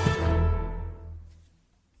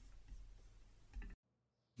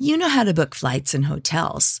 You know how to book flights and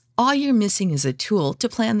hotels. All you're missing is a tool to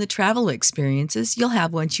plan the travel experiences you'll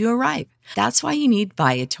have once you arrive. That's why you need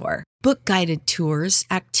Viator. Book guided tours,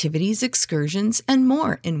 activities, excursions, and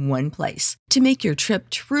more in one place to make your trip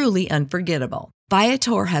truly unforgettable.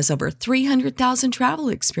 Viator has over 300,000 travel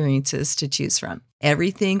experiences to choose from.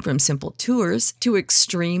 Everything from simple tours to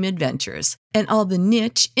extreme adventures and all the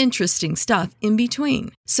niche, interesting stuff in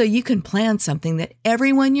between. So you can plan something that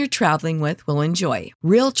everyone you're traveling with will enjoy.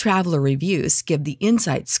 Real traveler reviews give the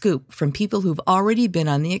inside scoop from people who've already been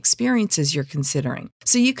on the experiences you're considering.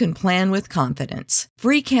 So you can plan with confidence.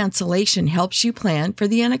 Free cancellation helps you plan for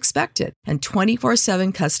the unexpected. And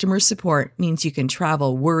 24/7 customer support means you can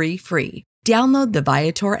travel worry-free. Download the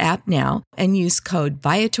Viator app now and use code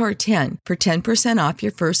Viator10 for 10% off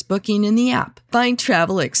your first booking in the app. Find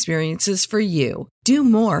travel experiences for you. Do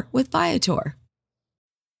more with Viator.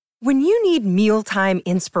 When you need mealtime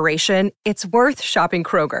inspiration, it's worth shopping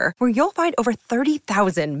Kroger, where you'll find over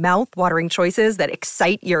 30,000 mouth-watering choices that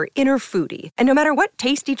excite your inner foodie. And no matter what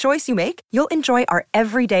tasty choice you make, you'll enjoy our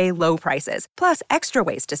everyday low prices, plus extra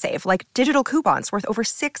ways to save, like digital coupons worth over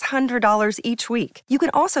 $600 each week. You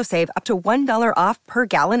can also save up to $1 off per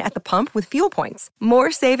gallon at the pump with fuel points.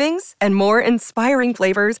 More savings and more inspiring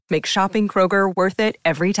flavors make shopping Kroger worth it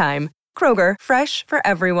every time. Kroger, fresh for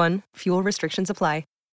everyone. Fuel restrictions apply.